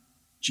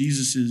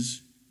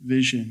Jesus'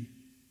 vision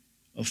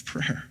of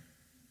prayer.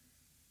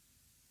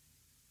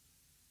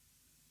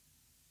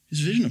 His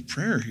vision of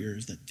prayer here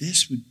is that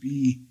this would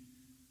be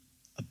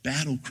a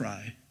battle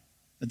cry,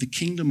 that the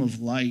kingdom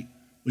of light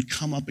would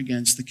come up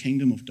against the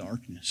kingdom of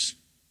darkness.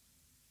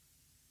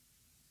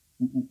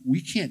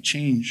 We can't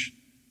change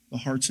the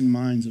hearts and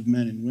minds of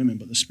men and women,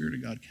 but the Spirit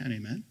of God can.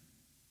 Amen?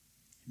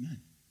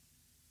 Amen.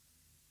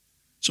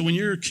 So when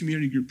your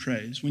community group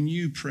prays, when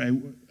you pray,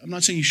 I'm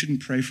not saying you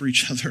shouldn't pray for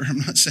each other. I'm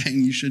not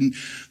saying you shouldn't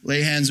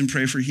lay hands and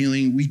pray for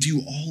healing. We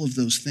do all of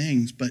those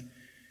things. But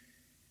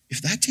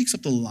if that takes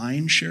up the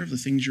lion's share of the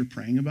things you're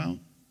praying about,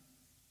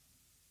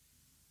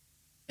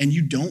 and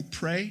you don't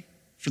pray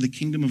for the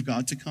kingdom of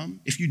God to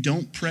come, if you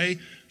don't pray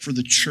for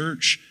the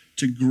church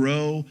to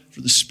grow,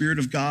 for the Spirit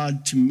of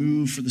God to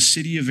move, for the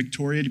city of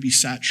Victoria to be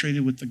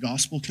saturated with the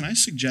gospel, can I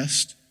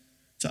suggest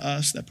to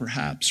us that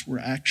perhaps we're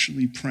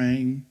actually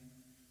praying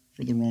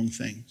for the wrong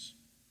things?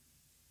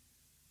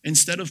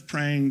 Instead of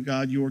praying,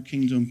 God, your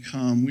kingdom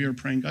come, we are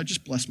praying, God,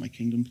 just bless my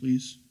kingdom,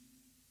 please.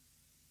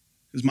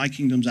 Because my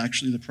kingdom's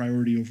actually the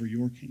priority over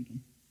your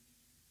kingdom.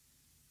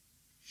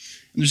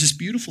 And there's this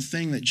beautiful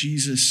thing that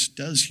Jesus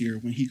does here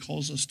when he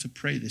calls us to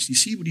pray this. You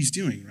see what he's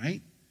doing,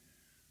 right?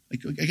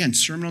 Again,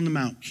 Sermon on the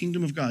Mount,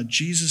 kingdom of God.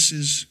 Jesus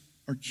is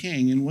our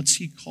king. And what's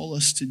he call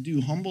us to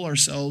do? Humble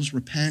ourselves,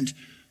 repent,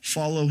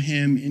 follow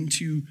him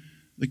into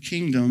the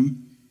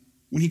kingdom.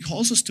 When he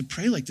calls us to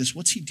pray like this,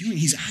 what's he doing?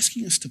 He's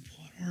asking us to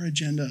put our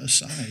agenda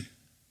aside.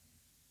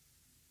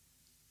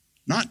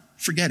 Not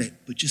forget it,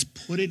 but just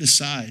put it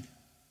aside.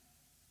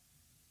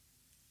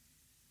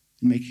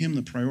 and make him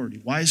the priority.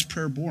 Why is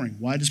prayer boring?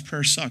 Why does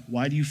prayer suck?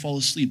 Why do you fall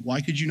asleep?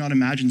 Why could you not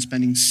imagine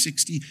spending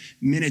 60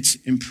 minutes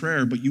in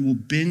prayer, but you will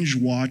binge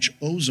watch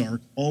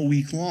Ozark all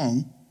week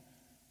long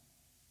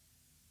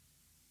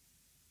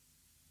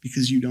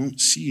because you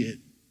don't see it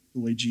the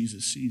way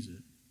Jesus sees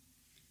it?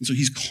 And so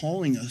he's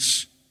calling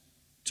us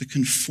to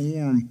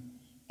conform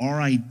our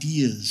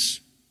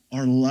ideas,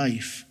 our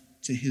life,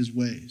 to his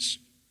ways.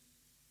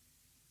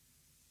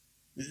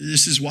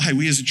 This is why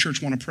we as a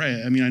church want to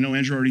pray. I mean, I know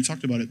Andrew already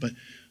talked about it, but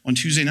on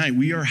Tuesday night,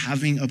 we are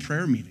having a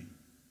prayer meeting.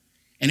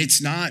 And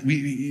it's not,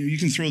 you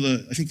can throw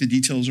I think the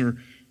details are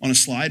on a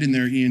slide in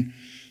there, Ian.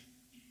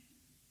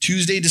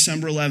 Tuesday,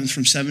 December 11th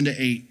from 7 to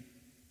 8,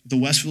 the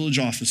West Village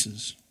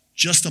offices,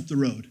 just up the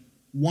road,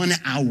 1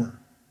 hour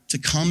to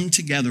come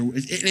together. And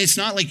it's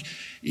not like,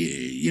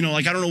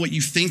 like I don't know what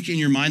you think in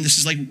your mind. This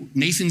is like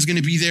Nathan's going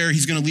to be there.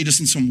 He's going to lead us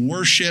in some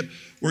worship.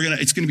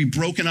 It's going to be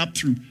broken up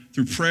through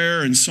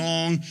prayer and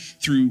song,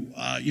 through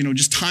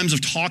just times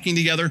of talking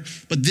together.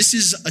 But this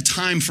is a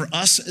time for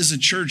us as a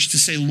church to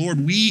say,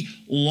 Lord, we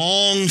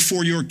long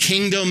for your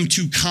kingdom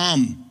to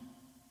come.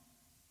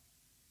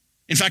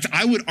 In fact,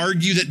 I would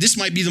argue that this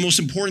might be the most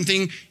important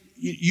thing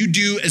you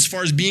do as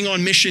far as being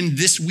on mission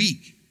this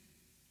week.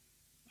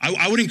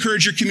 I would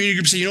encourage your community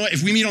group to say, you know what,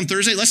 if we meet on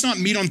Thursday, let's not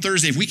meet on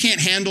Thursday. If we can't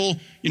handle,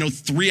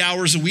 3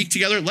 hours a week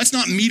together, let's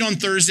not meet on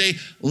Thursday.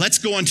 Let's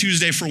go on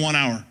Tuesday for 1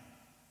 hour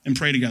and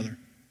pray together.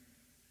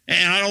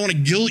 And I don't want to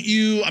guilt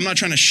you. I'm not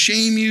trying to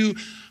shame you.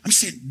 I'm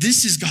saying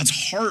this is God's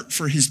heart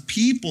for his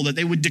people, that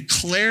they would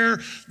declare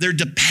their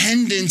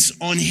dependence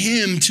on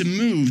him to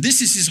move.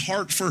 This is his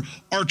heart for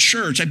our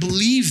church. I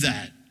believe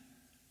that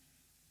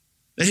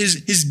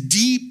his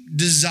deep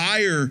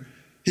desire,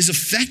 his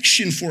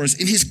affection for us,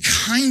 and his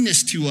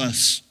kindness to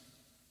us.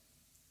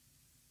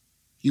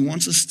 He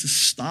wants us to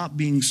stop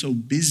being so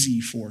busy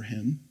for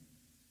him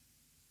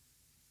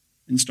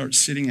and start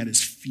sitting at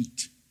his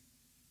feet.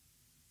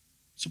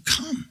 So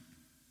come.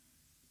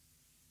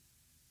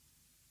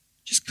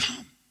 Just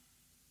come.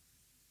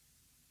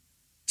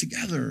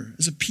 Together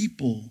as a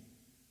people,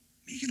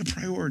 make it a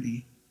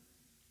priority.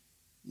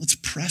 Let's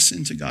press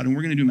into God, and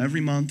we're going to do them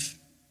every month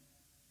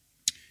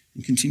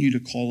and continue to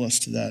call us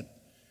to that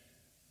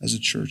as a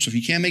church. So if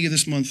you can't make it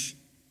this month,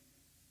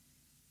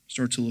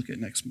 start to look at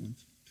next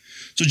month.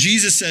 So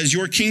Jesus says,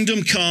 your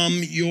kingdom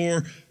come,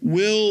 your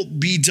will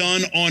be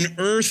done on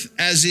earth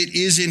as it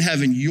is in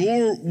heaven.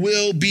 Your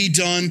will be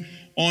done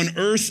on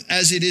earth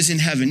as it is in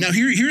heaven. Now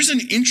here's an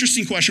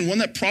interesting question, one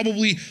that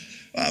probably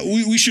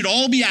we should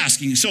all be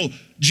asking. So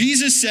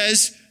Jesus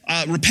says,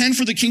 repent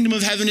for the kingdom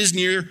of heaven is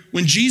near.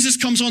 When Jesus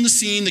comes on the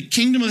scene, the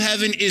kingdom of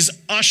heaven is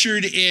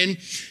ushered in.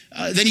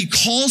 Then he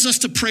calls us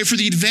to pray for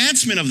the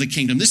advancement of the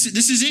kingdom. This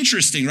is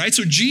interesting, right?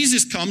 So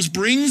Jesus comes,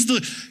 brings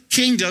the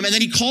kingdom, and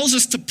then he calls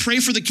us to pray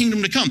for the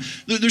kingdom to come.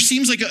 There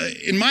seems like,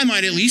 in my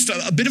mind at least,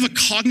 a bit of a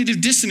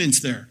cognitive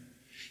dissonance there.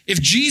 If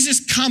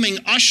Jesus coming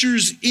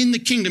ushers in the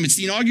kingdom, it's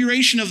the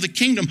inauguration of the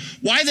kingdom,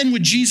 why then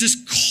would Jesus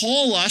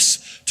call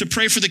us to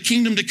pray for the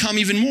kingdom to come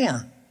even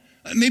more?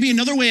 Maybe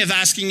another way of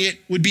asking it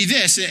would be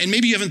this, and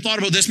maybe you haven't thought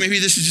about this, maybe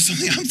this is just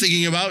something I'm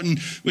thinking about, in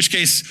which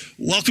case,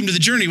 welcome to the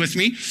journey with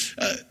me.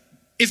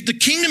 If the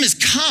kingdom has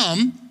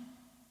come,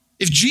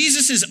 if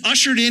Jesus has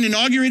ushered in,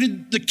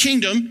 inaugurated the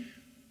kingdom,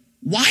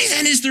 why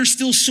then is there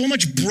still so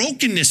much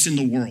brokenness in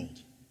the world?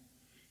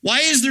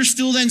 Why is there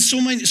still then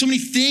so many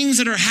things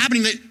that are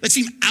happening that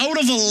seem out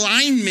of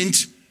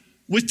alignment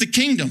with the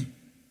kingdom?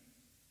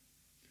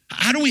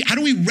 How do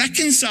we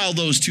reconcile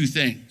those two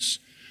things?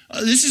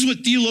 This is what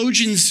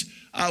theologians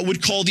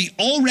would call the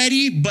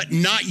already but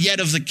not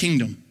yet of the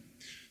kingdom.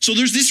 So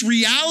there's this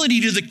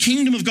reality to the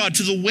kingdom of God,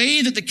 to the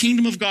way that the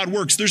kingdom of God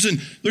works. There's an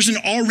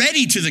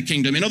already to the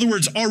kingdom. In other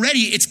words, already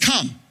it's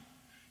come.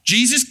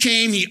 Jesus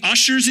came, he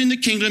ushers in the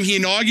kingdom, he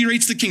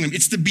inaugurates the kingdom.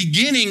 It's the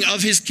beginning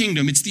of his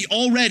kingdom. It's the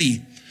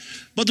already.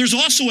 But there's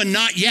also a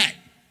not yet.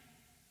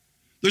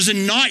 There's a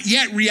not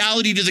yet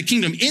reality to the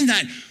kingdom, in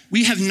that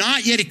we have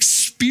not yet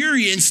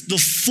experienced the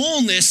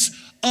fullness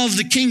of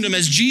the kingdom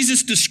as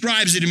Jesus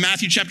describes it in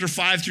Matthew chapter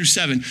 5 through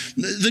 7.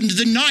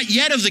 The not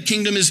yet of the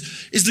kingdom is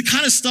the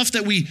kind of stuff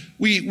that we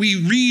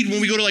read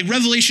when we go to like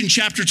Revelation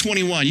chapter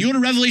 21. You go to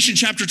Revelation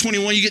chapter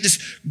 21, you get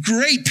this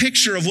great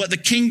picture of what the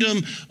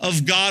kingdom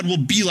of God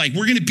will be like.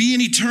 We're going to be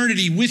in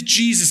eternity with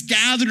Jesus,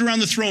 gathered around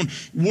the throne,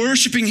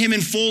 worshiping him in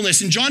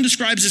fullness. And John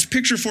describes this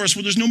picture for us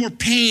where there's no more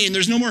pain,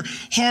 there's no more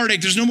heartache,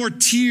 there's no more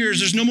tears,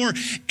 there's no more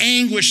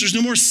anguish, there's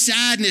no more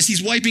sadness.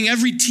 He's wiping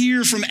every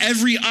tear from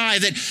every eye,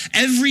 that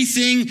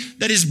everything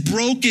that is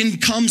broken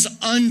comes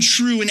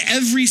untrue in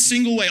every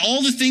single way.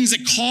 All the things that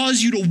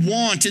cause you to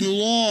want and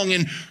long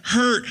and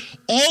hurt,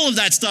 all of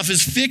that stuff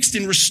is fixed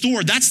and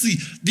restored. That's the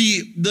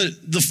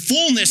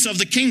fullness of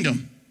the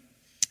kingdom.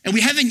 And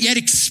we haven't yet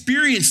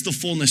experienced the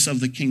fullness of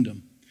the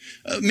kingdom.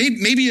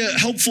 Maybe a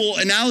helpful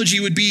analogy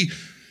would be,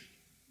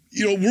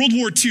 World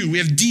War II, we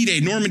have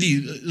D-Day, Normandy.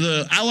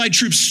 The Allied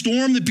troops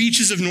stormed the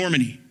beaches of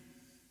Normandy.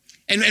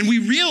 And we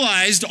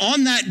realized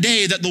on that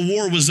day that the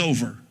war was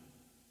over.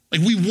 Like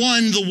we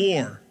won the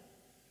war,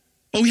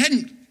 but we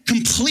hadn't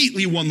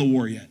completely won the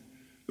war yet.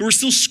 There were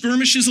still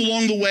skirmishes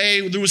along the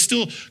way. There was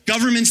still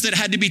governments that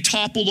had to be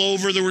toppled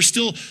over. There were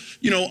still,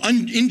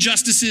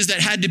 injustices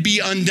that had to be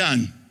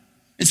undone.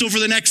 And so for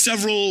the next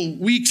several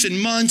weeks and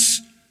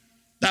months,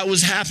 that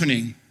was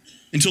happening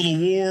until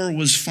the war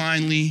was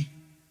finally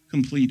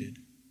completed.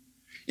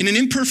 In an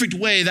imperfect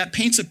way, that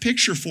paints a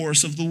picture for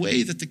us of the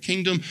way that the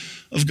kingdom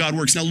of God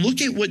works. Now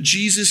look at what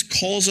Jesus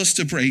calls us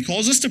to pray. He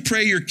calls us to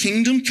pray, your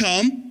kingdom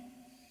come.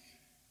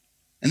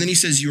 And then he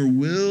says, your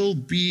will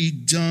be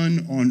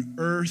done on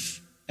earth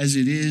as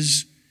it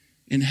is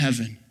in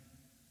heaven.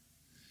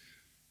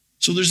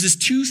 So there's this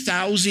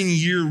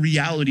 2,000-year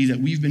reality that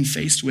we've been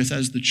faced with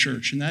as the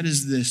church, and that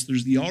is this.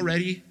 There's the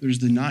already, there's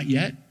the not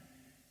yet,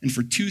 and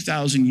for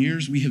 2,000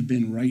 years, we have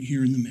been right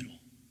here in the middle,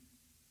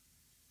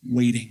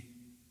 waiting.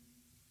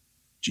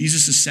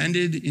 Jesus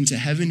ascended into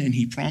heaven, and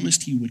he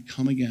promised he would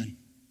come again.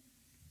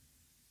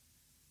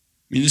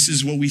 This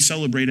is what we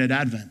celebrate at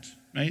Advent,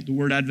 right? The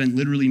word Advent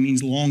literally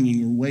means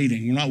longing or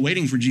waiting. We're not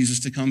waiting for Jesus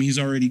to come. He's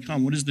already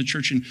come. What is the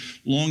church in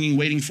longing,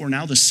 waiting for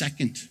now? The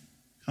second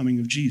coming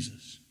of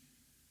Jesus.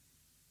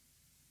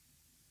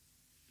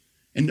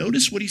 And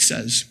notice what he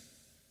says.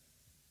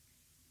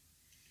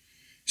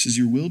 He says,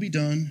 your will be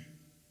done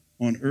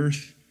on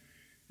earth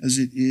as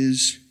it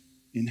is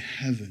in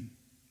heaven.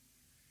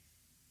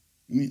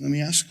 Let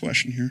me ask a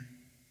question here.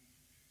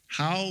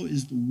 How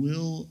is the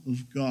will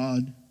of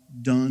God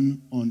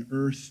done on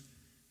earth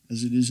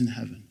as it is in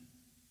heaven?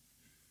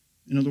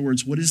 In other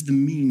words, what is the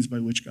means by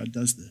which God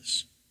does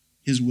this?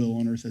 His will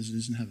on earth as it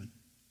is in heaven.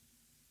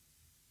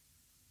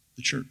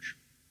 The church.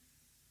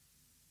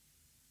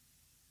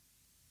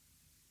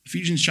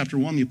 Ephesians chapter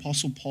 1, the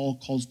Apostle Paul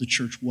calls the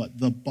church what?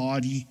 The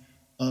body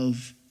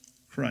of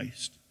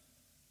Christ,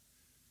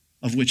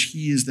 of which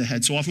he is the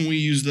head. So often we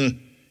use the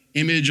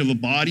image of a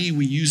body,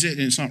 we use it,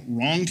 and it's not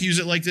wrong to use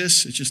it like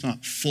this, it's just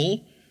not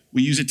full.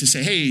 We use it to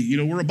say, hey,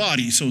 we're a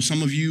body, so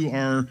some of you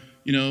are,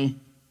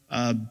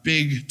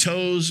 big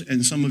toes,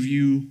 and some of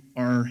you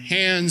are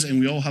hands, and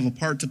we all have a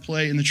part to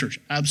play in the church.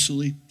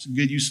 Absolutely, it's a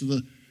good use of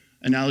the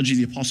analogy.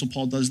 The Apostle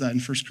Paul does that in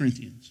 1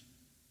 Corinthians.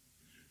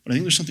 But I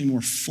think there's something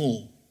more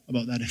full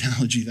about that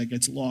analogy that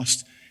gets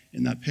lost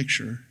in that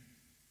picture.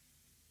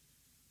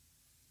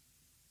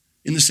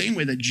 In the same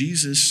way that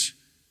Jesus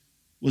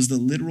was the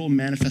literal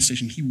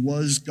manifestation, he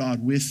was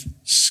God with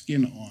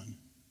skin on.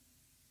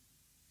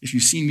 If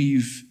you've seen me,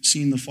 you've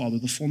seen the Father.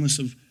 The fullness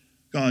of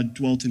God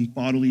dwelt in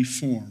bodily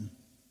form.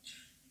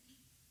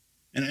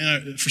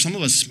 And for some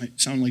of us, it might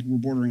sound like we're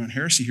bordering on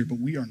heresy here, but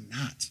we are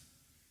not.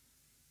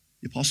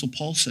 The Apostle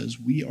Paul says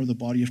we are the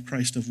body of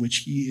Christ of which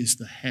he is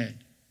the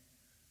head.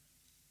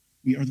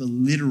 We are the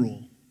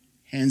literal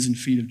hands and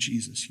feet of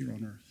Jesus here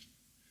on earth.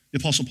 The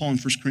Apostle Paul in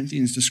 1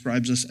 Corinthians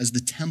describes us as the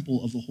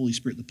temple of the Holy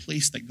Spirit, the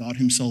place that God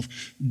himself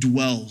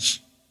dwells.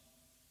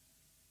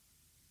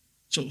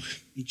 So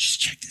just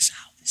check this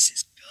out. This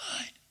is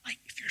good. Like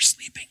if you're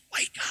sleeping,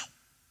 wake up.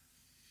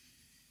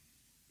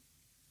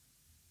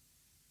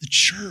 The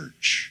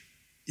church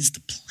is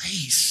the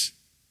place.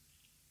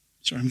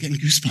 Sorry, I'm getting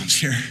goosebumps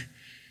here.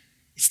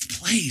 It's the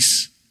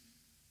place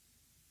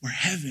where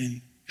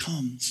heaven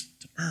comes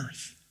to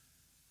earth.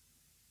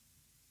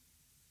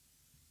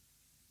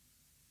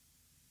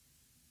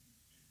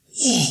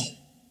 Whoa.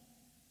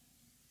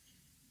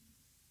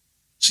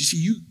 So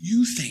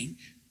you think,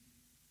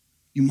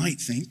 you might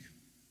think,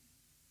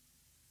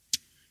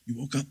 you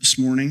woke up this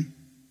morning,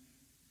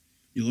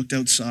 you looked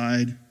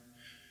outside,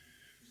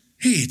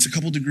 hey, it's a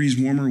couple degrees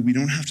warmer, we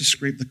don't have to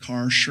scrape the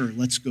car, sure,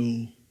 let's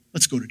go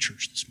to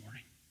church this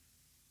morning.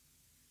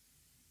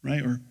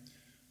 Right? Or,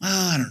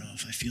 I don't know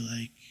if I feel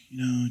like,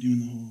 doing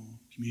the whole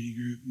community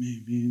group,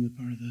 maybe being the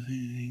part of the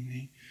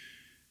thing.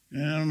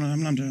 I don't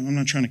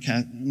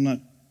know,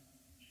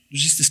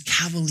 there's just this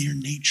cavalier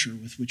nature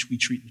with which we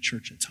treat the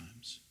church at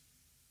times.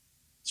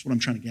 That's what I'm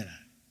trying to get at.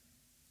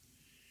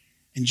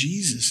 And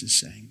Jesus is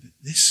saying that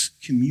this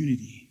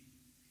community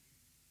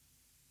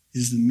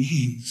is the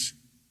means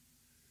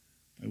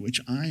by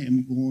which I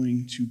am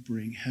going to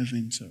bring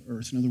heaven to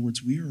earth. In other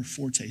words, we are a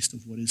foretaste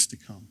of what is to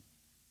come.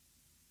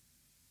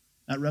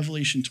 That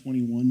Revelation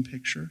 21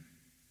 picture,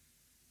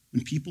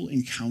 when people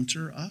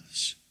encounter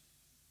us,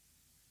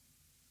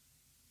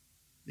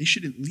 they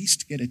should at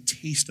least get a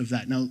taste of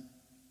that. Now,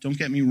 don't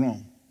get me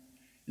wrong.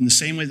 In the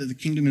same way that the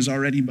kingdom is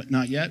already but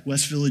not yet,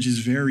 West Village is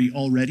very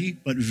already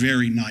but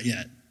very not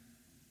yet.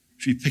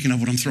 If you're picking up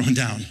what I'm throwing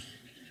down.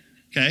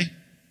 Okay?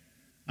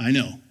 I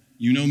know.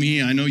 You know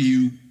me, I know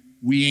you.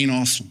 We ain't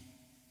awesome.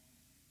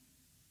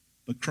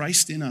 But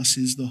Christ in us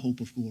is the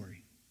hope of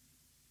glory.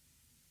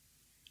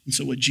 And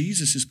so what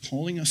Jesus is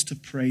calling us to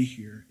pray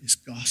here is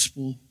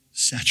gospel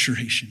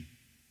saturation.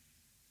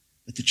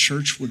 That the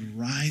church would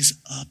rise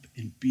up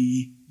and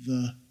be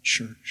the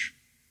church.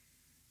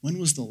 When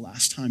was the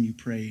last time you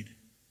prayed?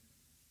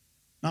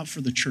 Not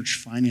for the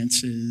church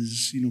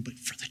finances, but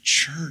for the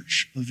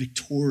church of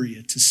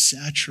Victoria to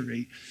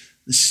saturate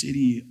the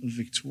city of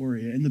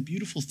Victoria. And the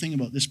beautiful thing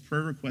about this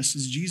prayer request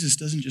is Jesus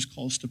doesn't just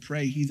call us to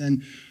pray. He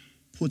then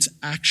puts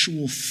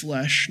actual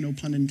flesh, no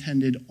pun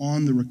intended,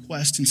 on the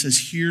request and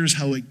says, here's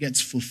how it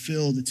gets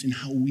fulfilled. It's in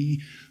how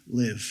we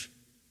live.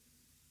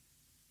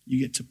 You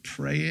get to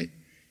pray it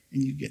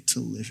and you get to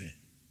live it.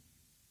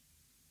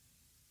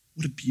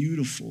 What a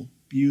beautiful,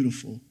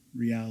 beautiful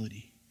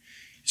reality.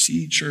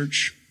 See,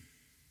 church,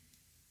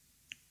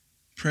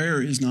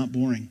 prayer is not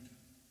boring.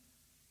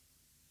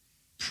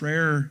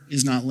 Prayer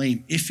is not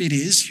lame. If it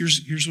is,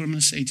 here's what I'm going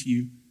to say to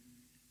you.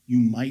 You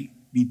might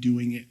be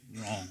doing it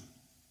wrong.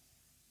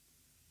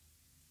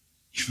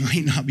 You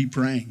might not be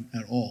praying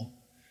at all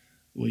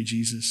the way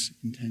Jesus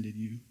intended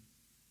you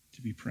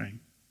to be praying.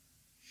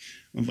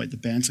 I'll invite the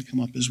band to come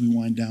up as we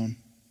wind down.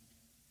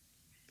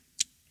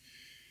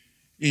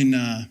 In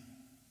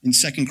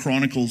 2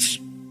 Chronicles,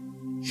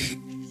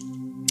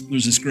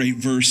 there's this great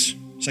verse,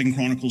 2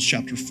 Chronicles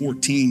chapter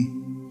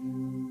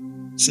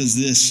 14. It says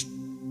this.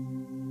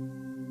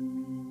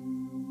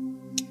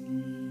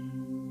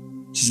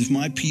 It says, if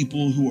my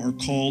people who are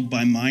called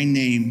by my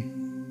name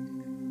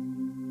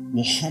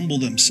will humble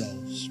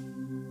themselves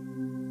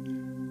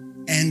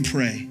and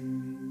pray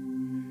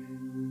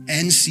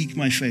and seek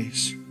my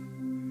face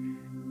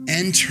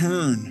and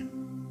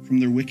turn from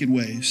their wicked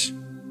ways,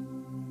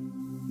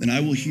 then I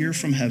will hear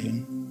from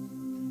heaven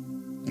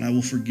and I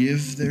will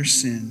forgive their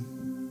sin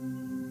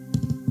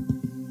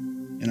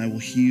and I will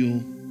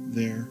heal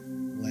their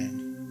land.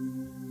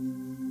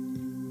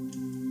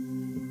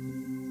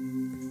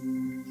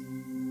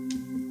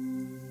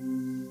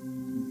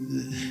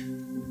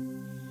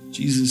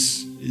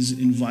 Jesus is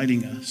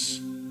inviting us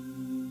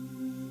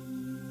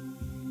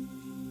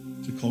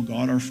to call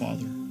God our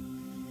Father,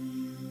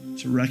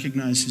 to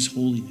recognize his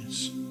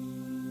holiness,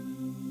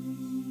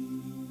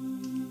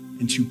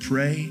 and to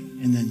pray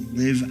and then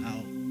live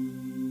out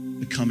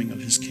the coming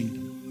of his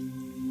kingdom.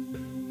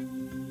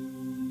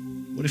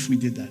 What if we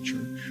did that,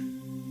 church?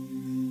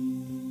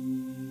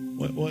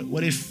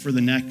 What if for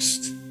the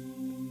next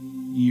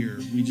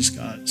year we just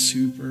got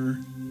super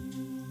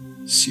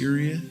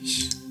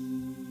serious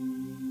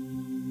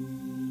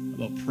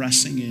about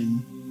pressing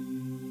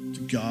in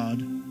to God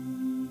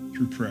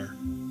through prayer?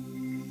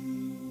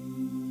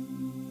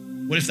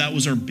 What if that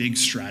was our big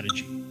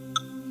strategy,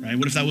 right?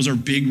 What if that was our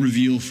big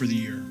reveal for the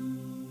year?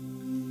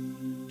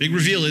 Big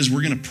reveal is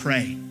we're going to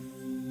pray.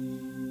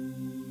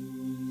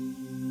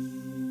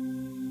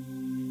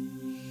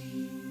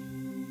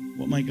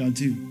 What might God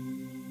do?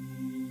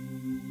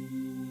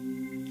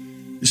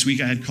 This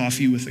week I had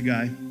coffee with a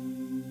guy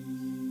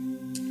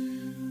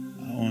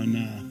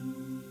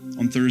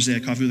on Thursday. I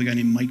had coffee with a guy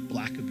named Mike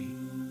Blackaby.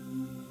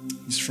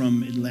 He's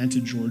from Atlanta,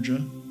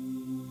 Georgia.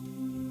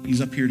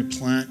 He's up here to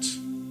plant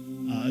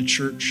a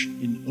church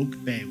in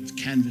Oak Bay with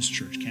Canvas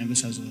Church.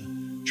 Canvas has a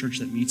church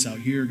that meets out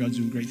here. God's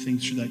doing great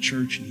things through that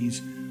church, and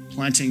he's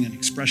planting an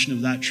expression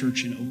of that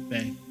church in Oak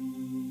Bay.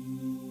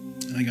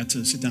 And I got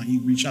to sit down. He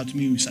reached out to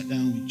me. We sat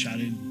down. We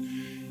chatted.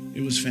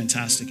 It was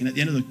fantastic. And at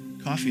the end of the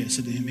coffee, I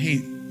said to him, hey,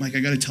 Mike, I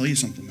got to tell you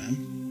something,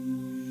 man.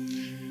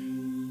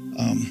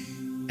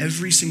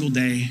 Every single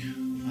day,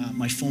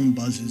 my phone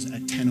buzzes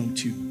at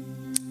 10:02.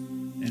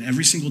 And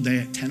every single day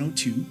at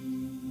 10:02,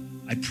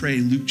 I pray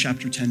Luke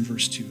chapter 10,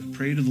 verse 2. I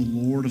pray to the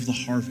Lord of the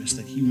harvest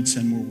that he would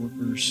send more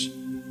workers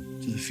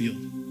to the field.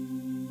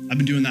 I've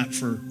been doing that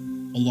for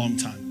a long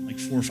time, like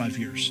 4 or 5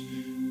 years.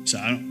 So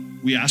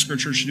we ask our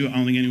church to do it. I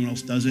don't think anyone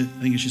else does it.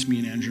 I think it's just me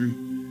and Andrew,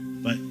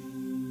 but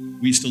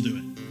we still do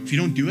it. If you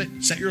don't do it,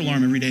 set your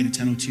alarm every day to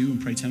 10:02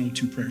 and pray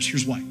 10:02 prayers.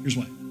 Here's why.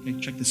 Okay,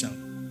 check this out.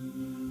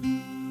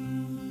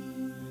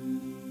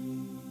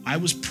 I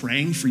was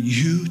praying for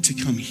you to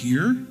come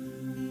here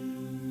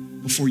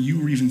before you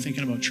were even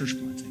thinking about church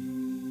planting.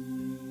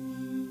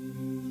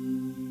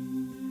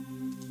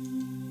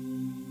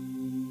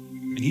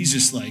 And he's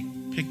just like,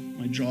 picked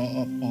my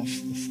jaw up off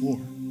the floor.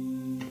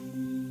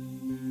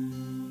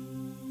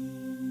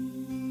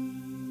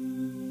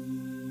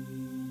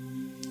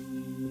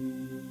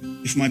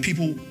 If my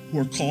people who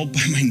are called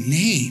by my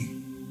name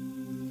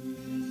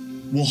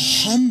will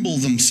humble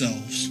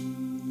themselves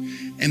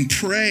and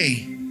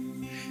pray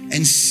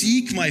and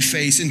seek my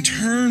face and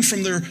turn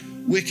from their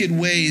wicked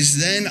ways,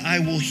 then I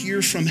will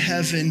hear from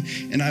heaven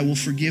and I will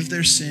forgive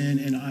their sin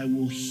and I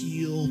will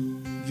heal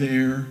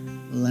their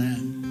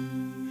land.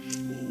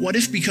 What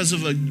if because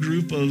of a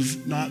group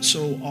of not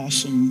so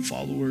awesome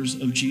followers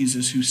of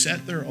Jesus who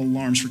set their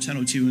alarms for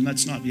 10:02, and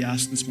that's not the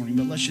ask this morning,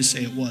 but let's just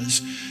say it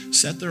was,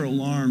 set their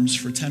alarms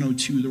for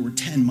 10:02, there were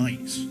 10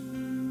 mics.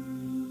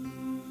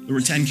 There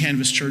were 10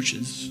 Canvas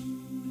churches.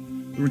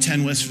 There were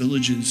 10 West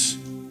Villages.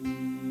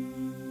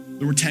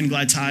 There were 10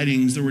 Glad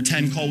Tidings. There were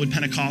 10 Colwood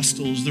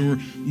Pentecostals. There were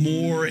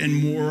more and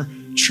more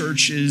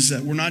churches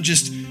that were not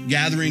just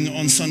gathering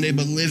on Sunday,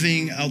 but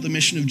living out the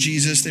mission of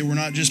Jesus. They were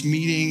not just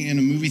meeting in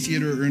a movie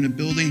theater or in a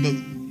building, but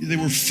they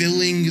were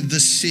filling the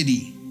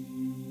city.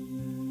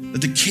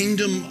 That the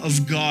kingdom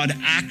of God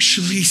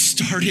actually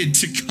started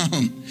to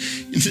come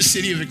in the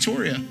city of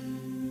Victoria.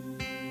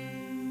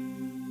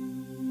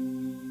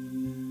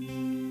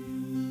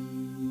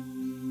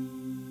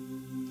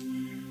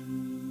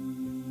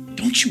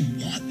 Don't you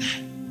want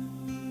that?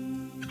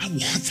 I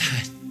want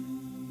that.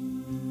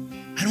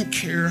 I don't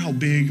care how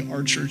big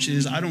our church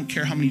is. I don't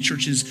care how many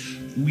churches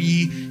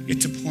we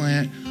get to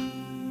plant.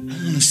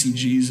 I want to see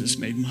Jesus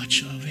made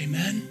much of.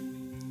 Amen.